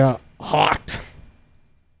Tarkov when I got hawked.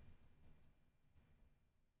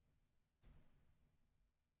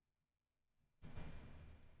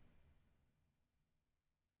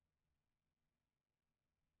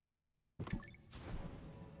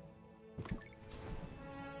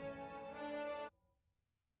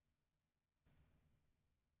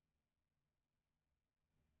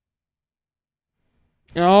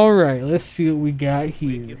 All right, let's see what we got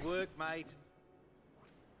here. Good work, mate.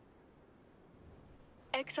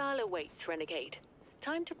 Exile awaits, Renegade.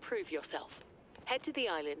 Time to prove yourself. Head to the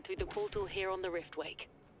island through the portal here on the Riftwake.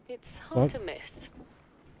 It's hard to miss.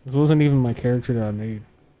 This wasn't even my character that I made.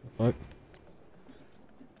 The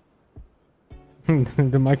fuck?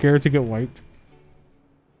 Did my character get wiped?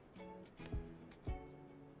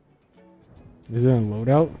 Is it in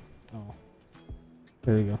loadout? Oh.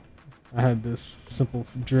 There you go. I had this simple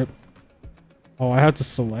drip. Oh, I had to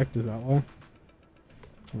select. Is that why?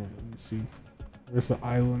 Alright, let me see. Where's the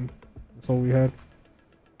island? That's all we had.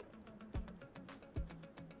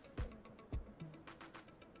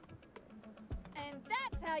 And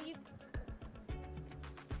that's how you...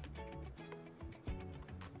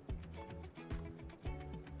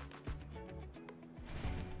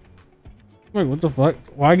 Wait, what the fuck?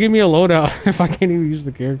 Why give me a loadout if I can't even use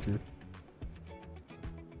the character?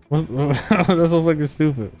 What? That sounds like it's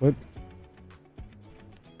stupid. What?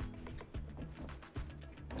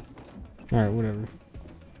 Alright, whatever.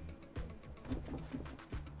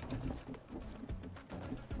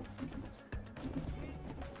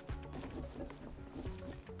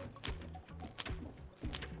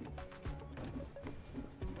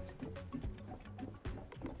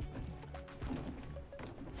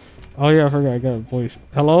 Oh yeah, I forgot I got a voice.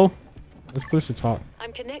 Hello? Let's push the talk.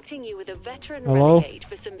 I'm connecting you with a veteran Hello? renegade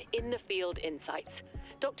for some in-the-field insights.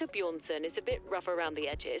 Dr. Bjornsson is a bit rough around the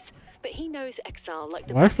edges, but he knows Exile like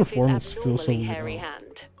the Why back of his performance feels so abnormally weird hairy now?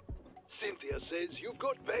 hand. Cynthia says you've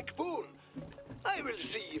got backbone. I will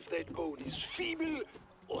see if that bone is feeble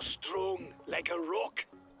or strong like a rock.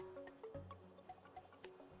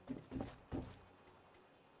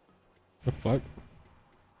 The fuck?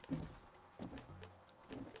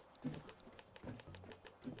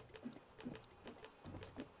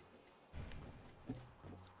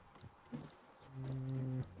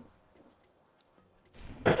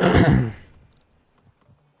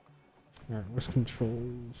 Alright, where's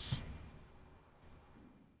controls?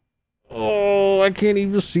 Oh, I can't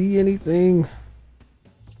even see anything.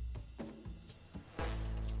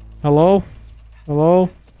 Hello? Hello?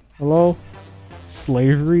 Hello?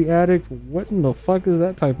 Slavery addict? What in the fuck is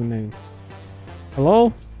that type of name? Hello?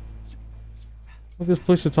 Look at this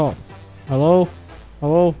push to talk. Hello?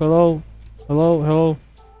 Hello? Hello? Hello? Hello?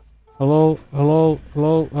 Hello? Hello?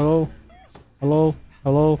 Hello? Hello? Hello?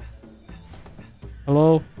 Hello?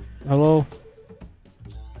 Hello? Hello?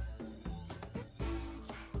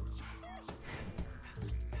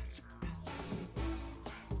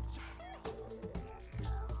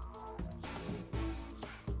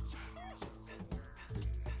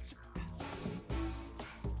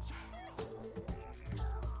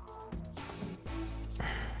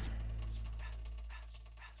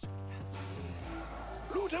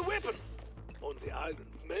 Loot a weapon. On the island,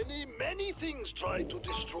 many things try to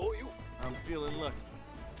destroy you. I'm feeling lucky.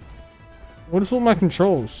 What is with my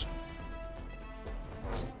controls?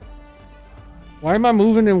 Why am I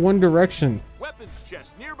moving in one direction? Weapons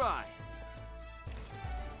chest nearby.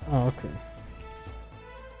 Oh, okay.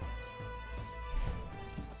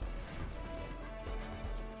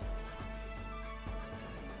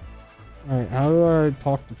 Alright, how do I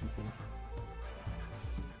talk to people?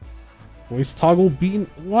 Voice toggle B?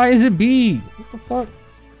 Why is it B? What the fuck?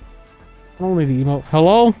 I don't need to emote.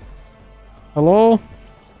 Hello? Hello?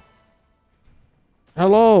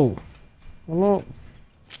 Hello? Hello?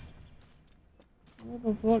 What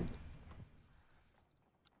the fuck?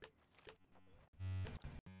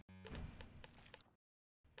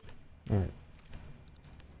 Alright.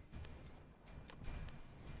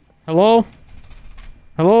 Hello?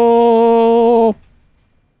 Hello?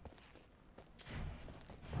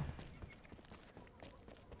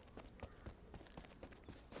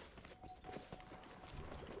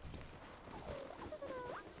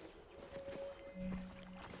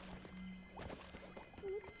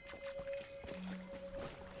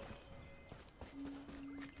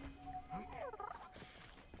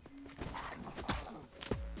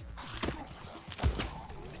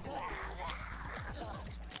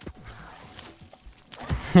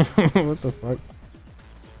 What the fuck?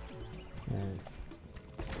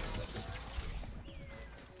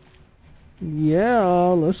 Yeah,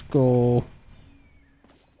 let's go.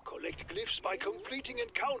 Collect glyphs by completing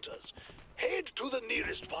encounters. Head to the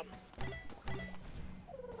nearest one.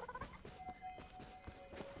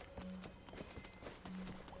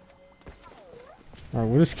 Alright,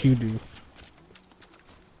 what does Q do?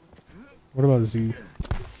 What about Z?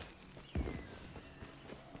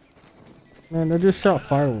 Man, they just shot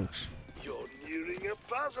fireworks. You're nearing a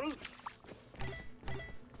puzzle.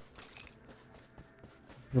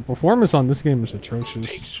 The performance on this game is Takes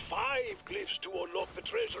atrocious. 5 glyphs to unlock the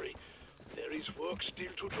treasury. There is work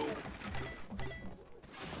still to do.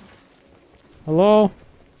 Hello?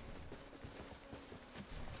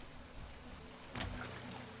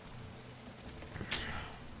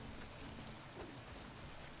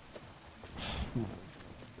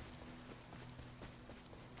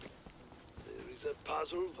 There is a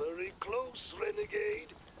puzzle very close,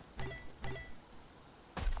 renegade.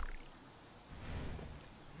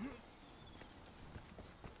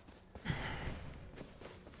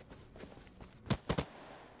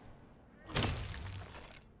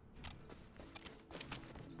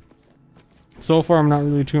 So far, I'm not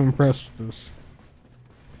really too impressed with this.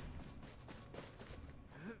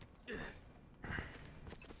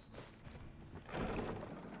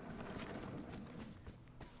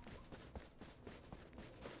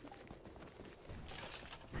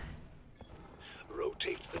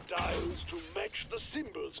 Rotate the dials to match the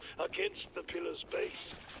symbols against the pillar's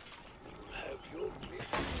base. You'll have your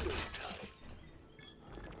glyph in no time.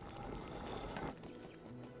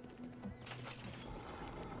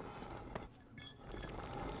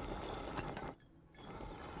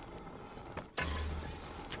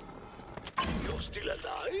 You're still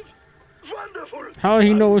alive? Wonderful! How do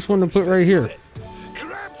he know which one to put right here?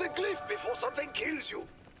 Grab the glyph before something kills you.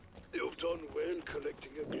 You've done well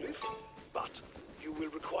collecting a glyph, but you will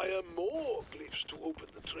require more glyphs to open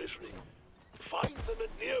the treasury. Find them at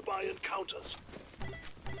nearby encounters.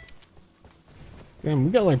 Damn,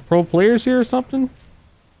 we got like pro players here or something?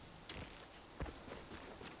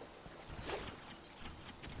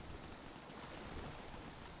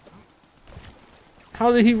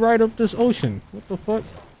 How did he ride up this ocean? What the fuck?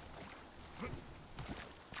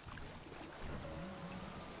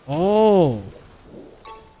 Oh.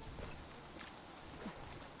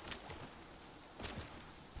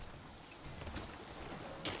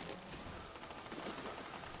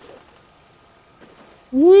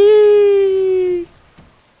 Whee!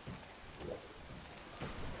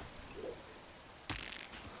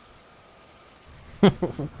 What the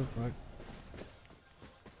fuck?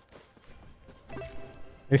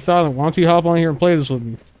 Hey Silent, why don't you hop on here and play this with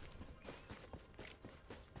me?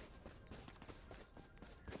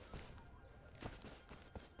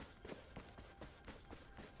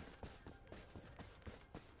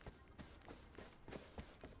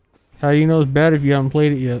 How do you know it's bad if you haven't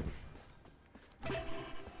played it yet?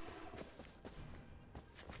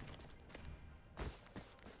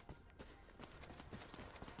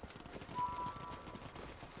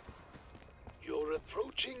 You're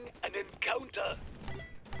approaching an encounter.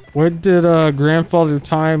 What did Grandfather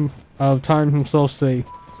Time himself say?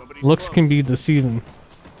 Looks can be deceiving.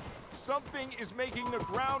 Something is making the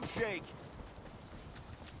ground shake.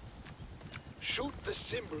 Shoot the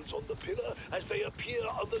symbols on the pillar as they appear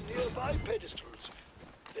on the nearby pedestals.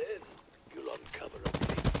 Then you'll uncover a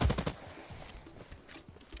glyph.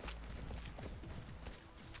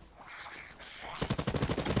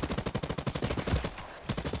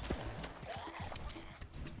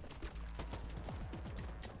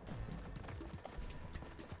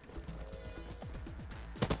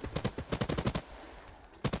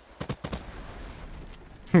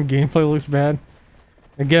 Gameplay looks bad.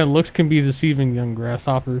 Again, looks can be deceiving, young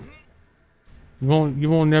grasshopper. You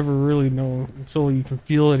won't never really know until you can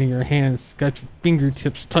feel it in your hands. Got your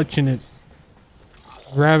fingertips touching it,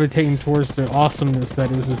 gravitating towards the awesomeness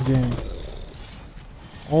that is this game.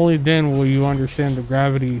 Only then will you understand the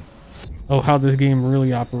gravity of how this game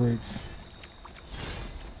really operates.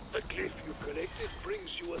 The glyph you collected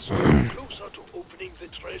brings you a step closer to opening the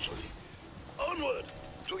treasury. Onward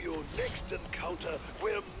to your next encounter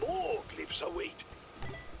where more glyphs await.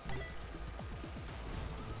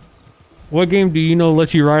 What game do you know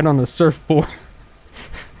lets you ride on the surfboard?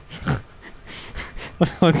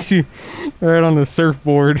 Lets you ride on the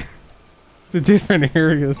surfboard to different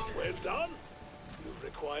areas. Well done. You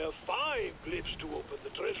require 5 glyphs to open the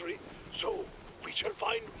treasury, so we shall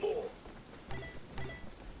find more.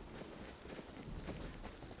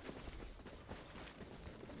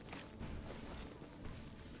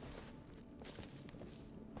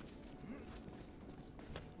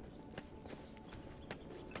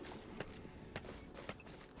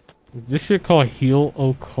 Is this shit called Heal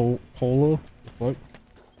O Cola? The fuck?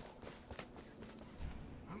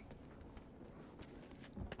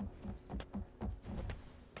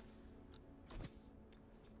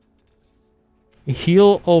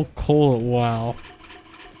 Heal O Cola. Wow.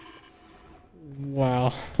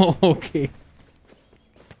 Wow. Okay.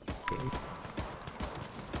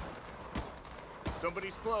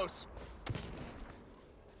 Somebody's close.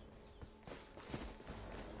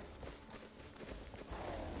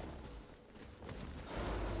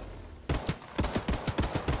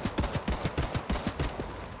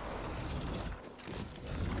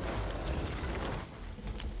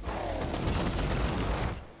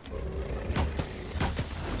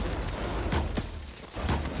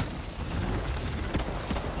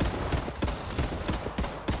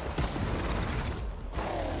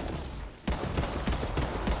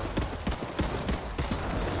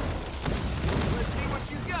 Let's see what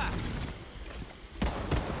you got.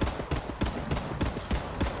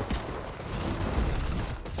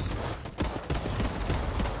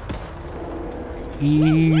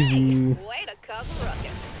 Easy. Way to cause a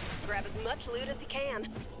ruckus. Grab as much loot as you can.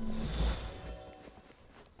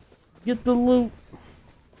 Get the loot.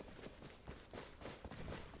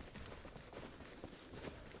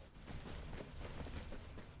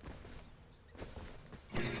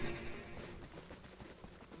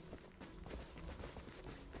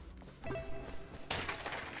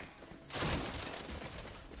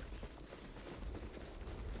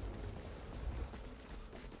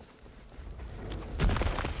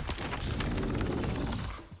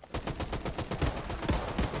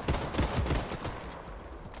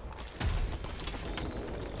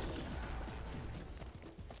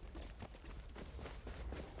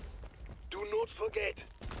 Do not forget,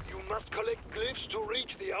 you must collect glyphs to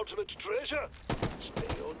reach the ultimate treasure.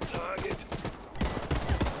 Stay on target.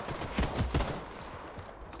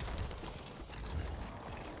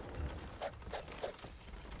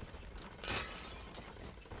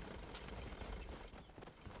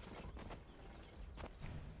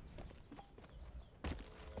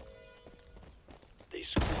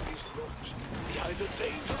 This group is locked behind a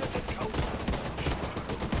dangerous encounter.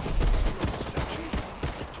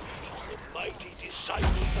 The mighty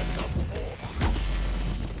disciples that come forth.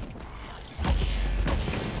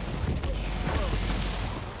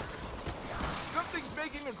 Something's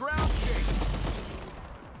making the ground shake.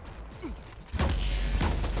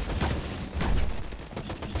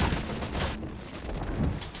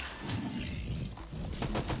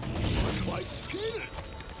 Quite skilled.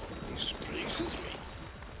 This pleases me.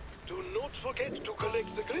 Do not forget to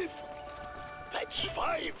collect the glyph. That's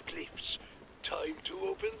 5 glyphs. Time to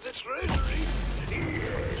open the treasury.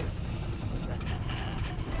 Yes.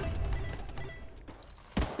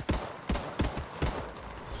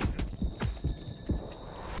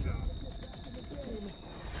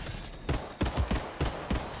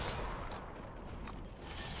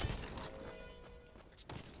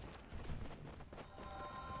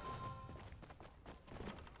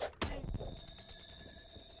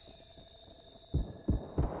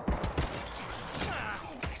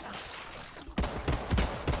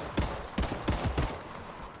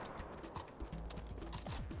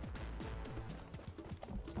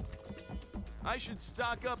 I should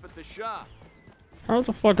stock up at the shop. How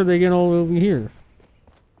the fuck are they getting all the way over here?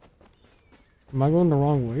 Am I going the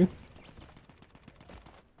wrong way?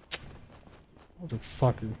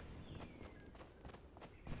 Motherfucker.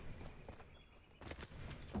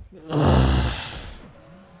 Ugh.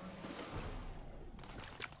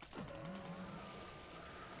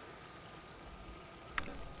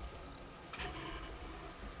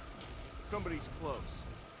 Somebody's close.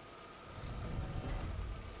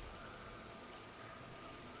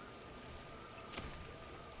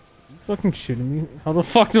 You fucking shitting me? How the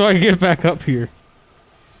fuck do I get back up here?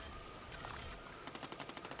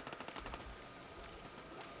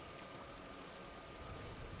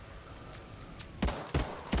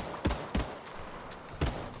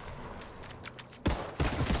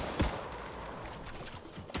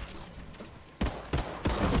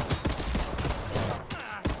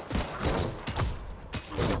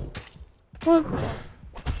 What?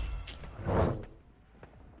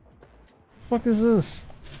 Fuck is this?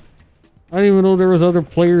 I didn't even know there was other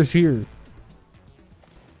players here.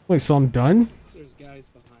 Wait, so I'm done? There's guys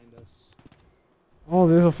behind us. Oh,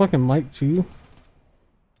 there's a fucking mic too.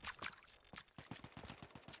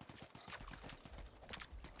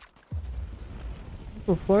 What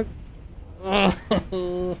the fuck?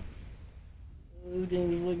 Oh, this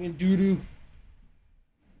game is looking doo-doo.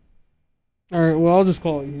 Alright, well, I'll just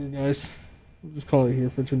call it here, guys. We'll just call it here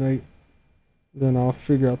for tonight. Then I'll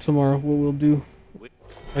figure out tomorrow what we'll do.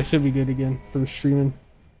 I should be good again for streaming.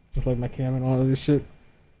 With like my cam and all of this shit.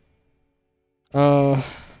 But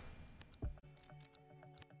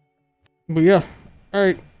yeah.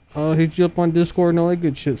 Alright. I'll hit you up on Discord and all that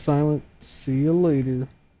good shit, Silent. See you later.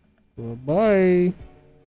 Bye-bye.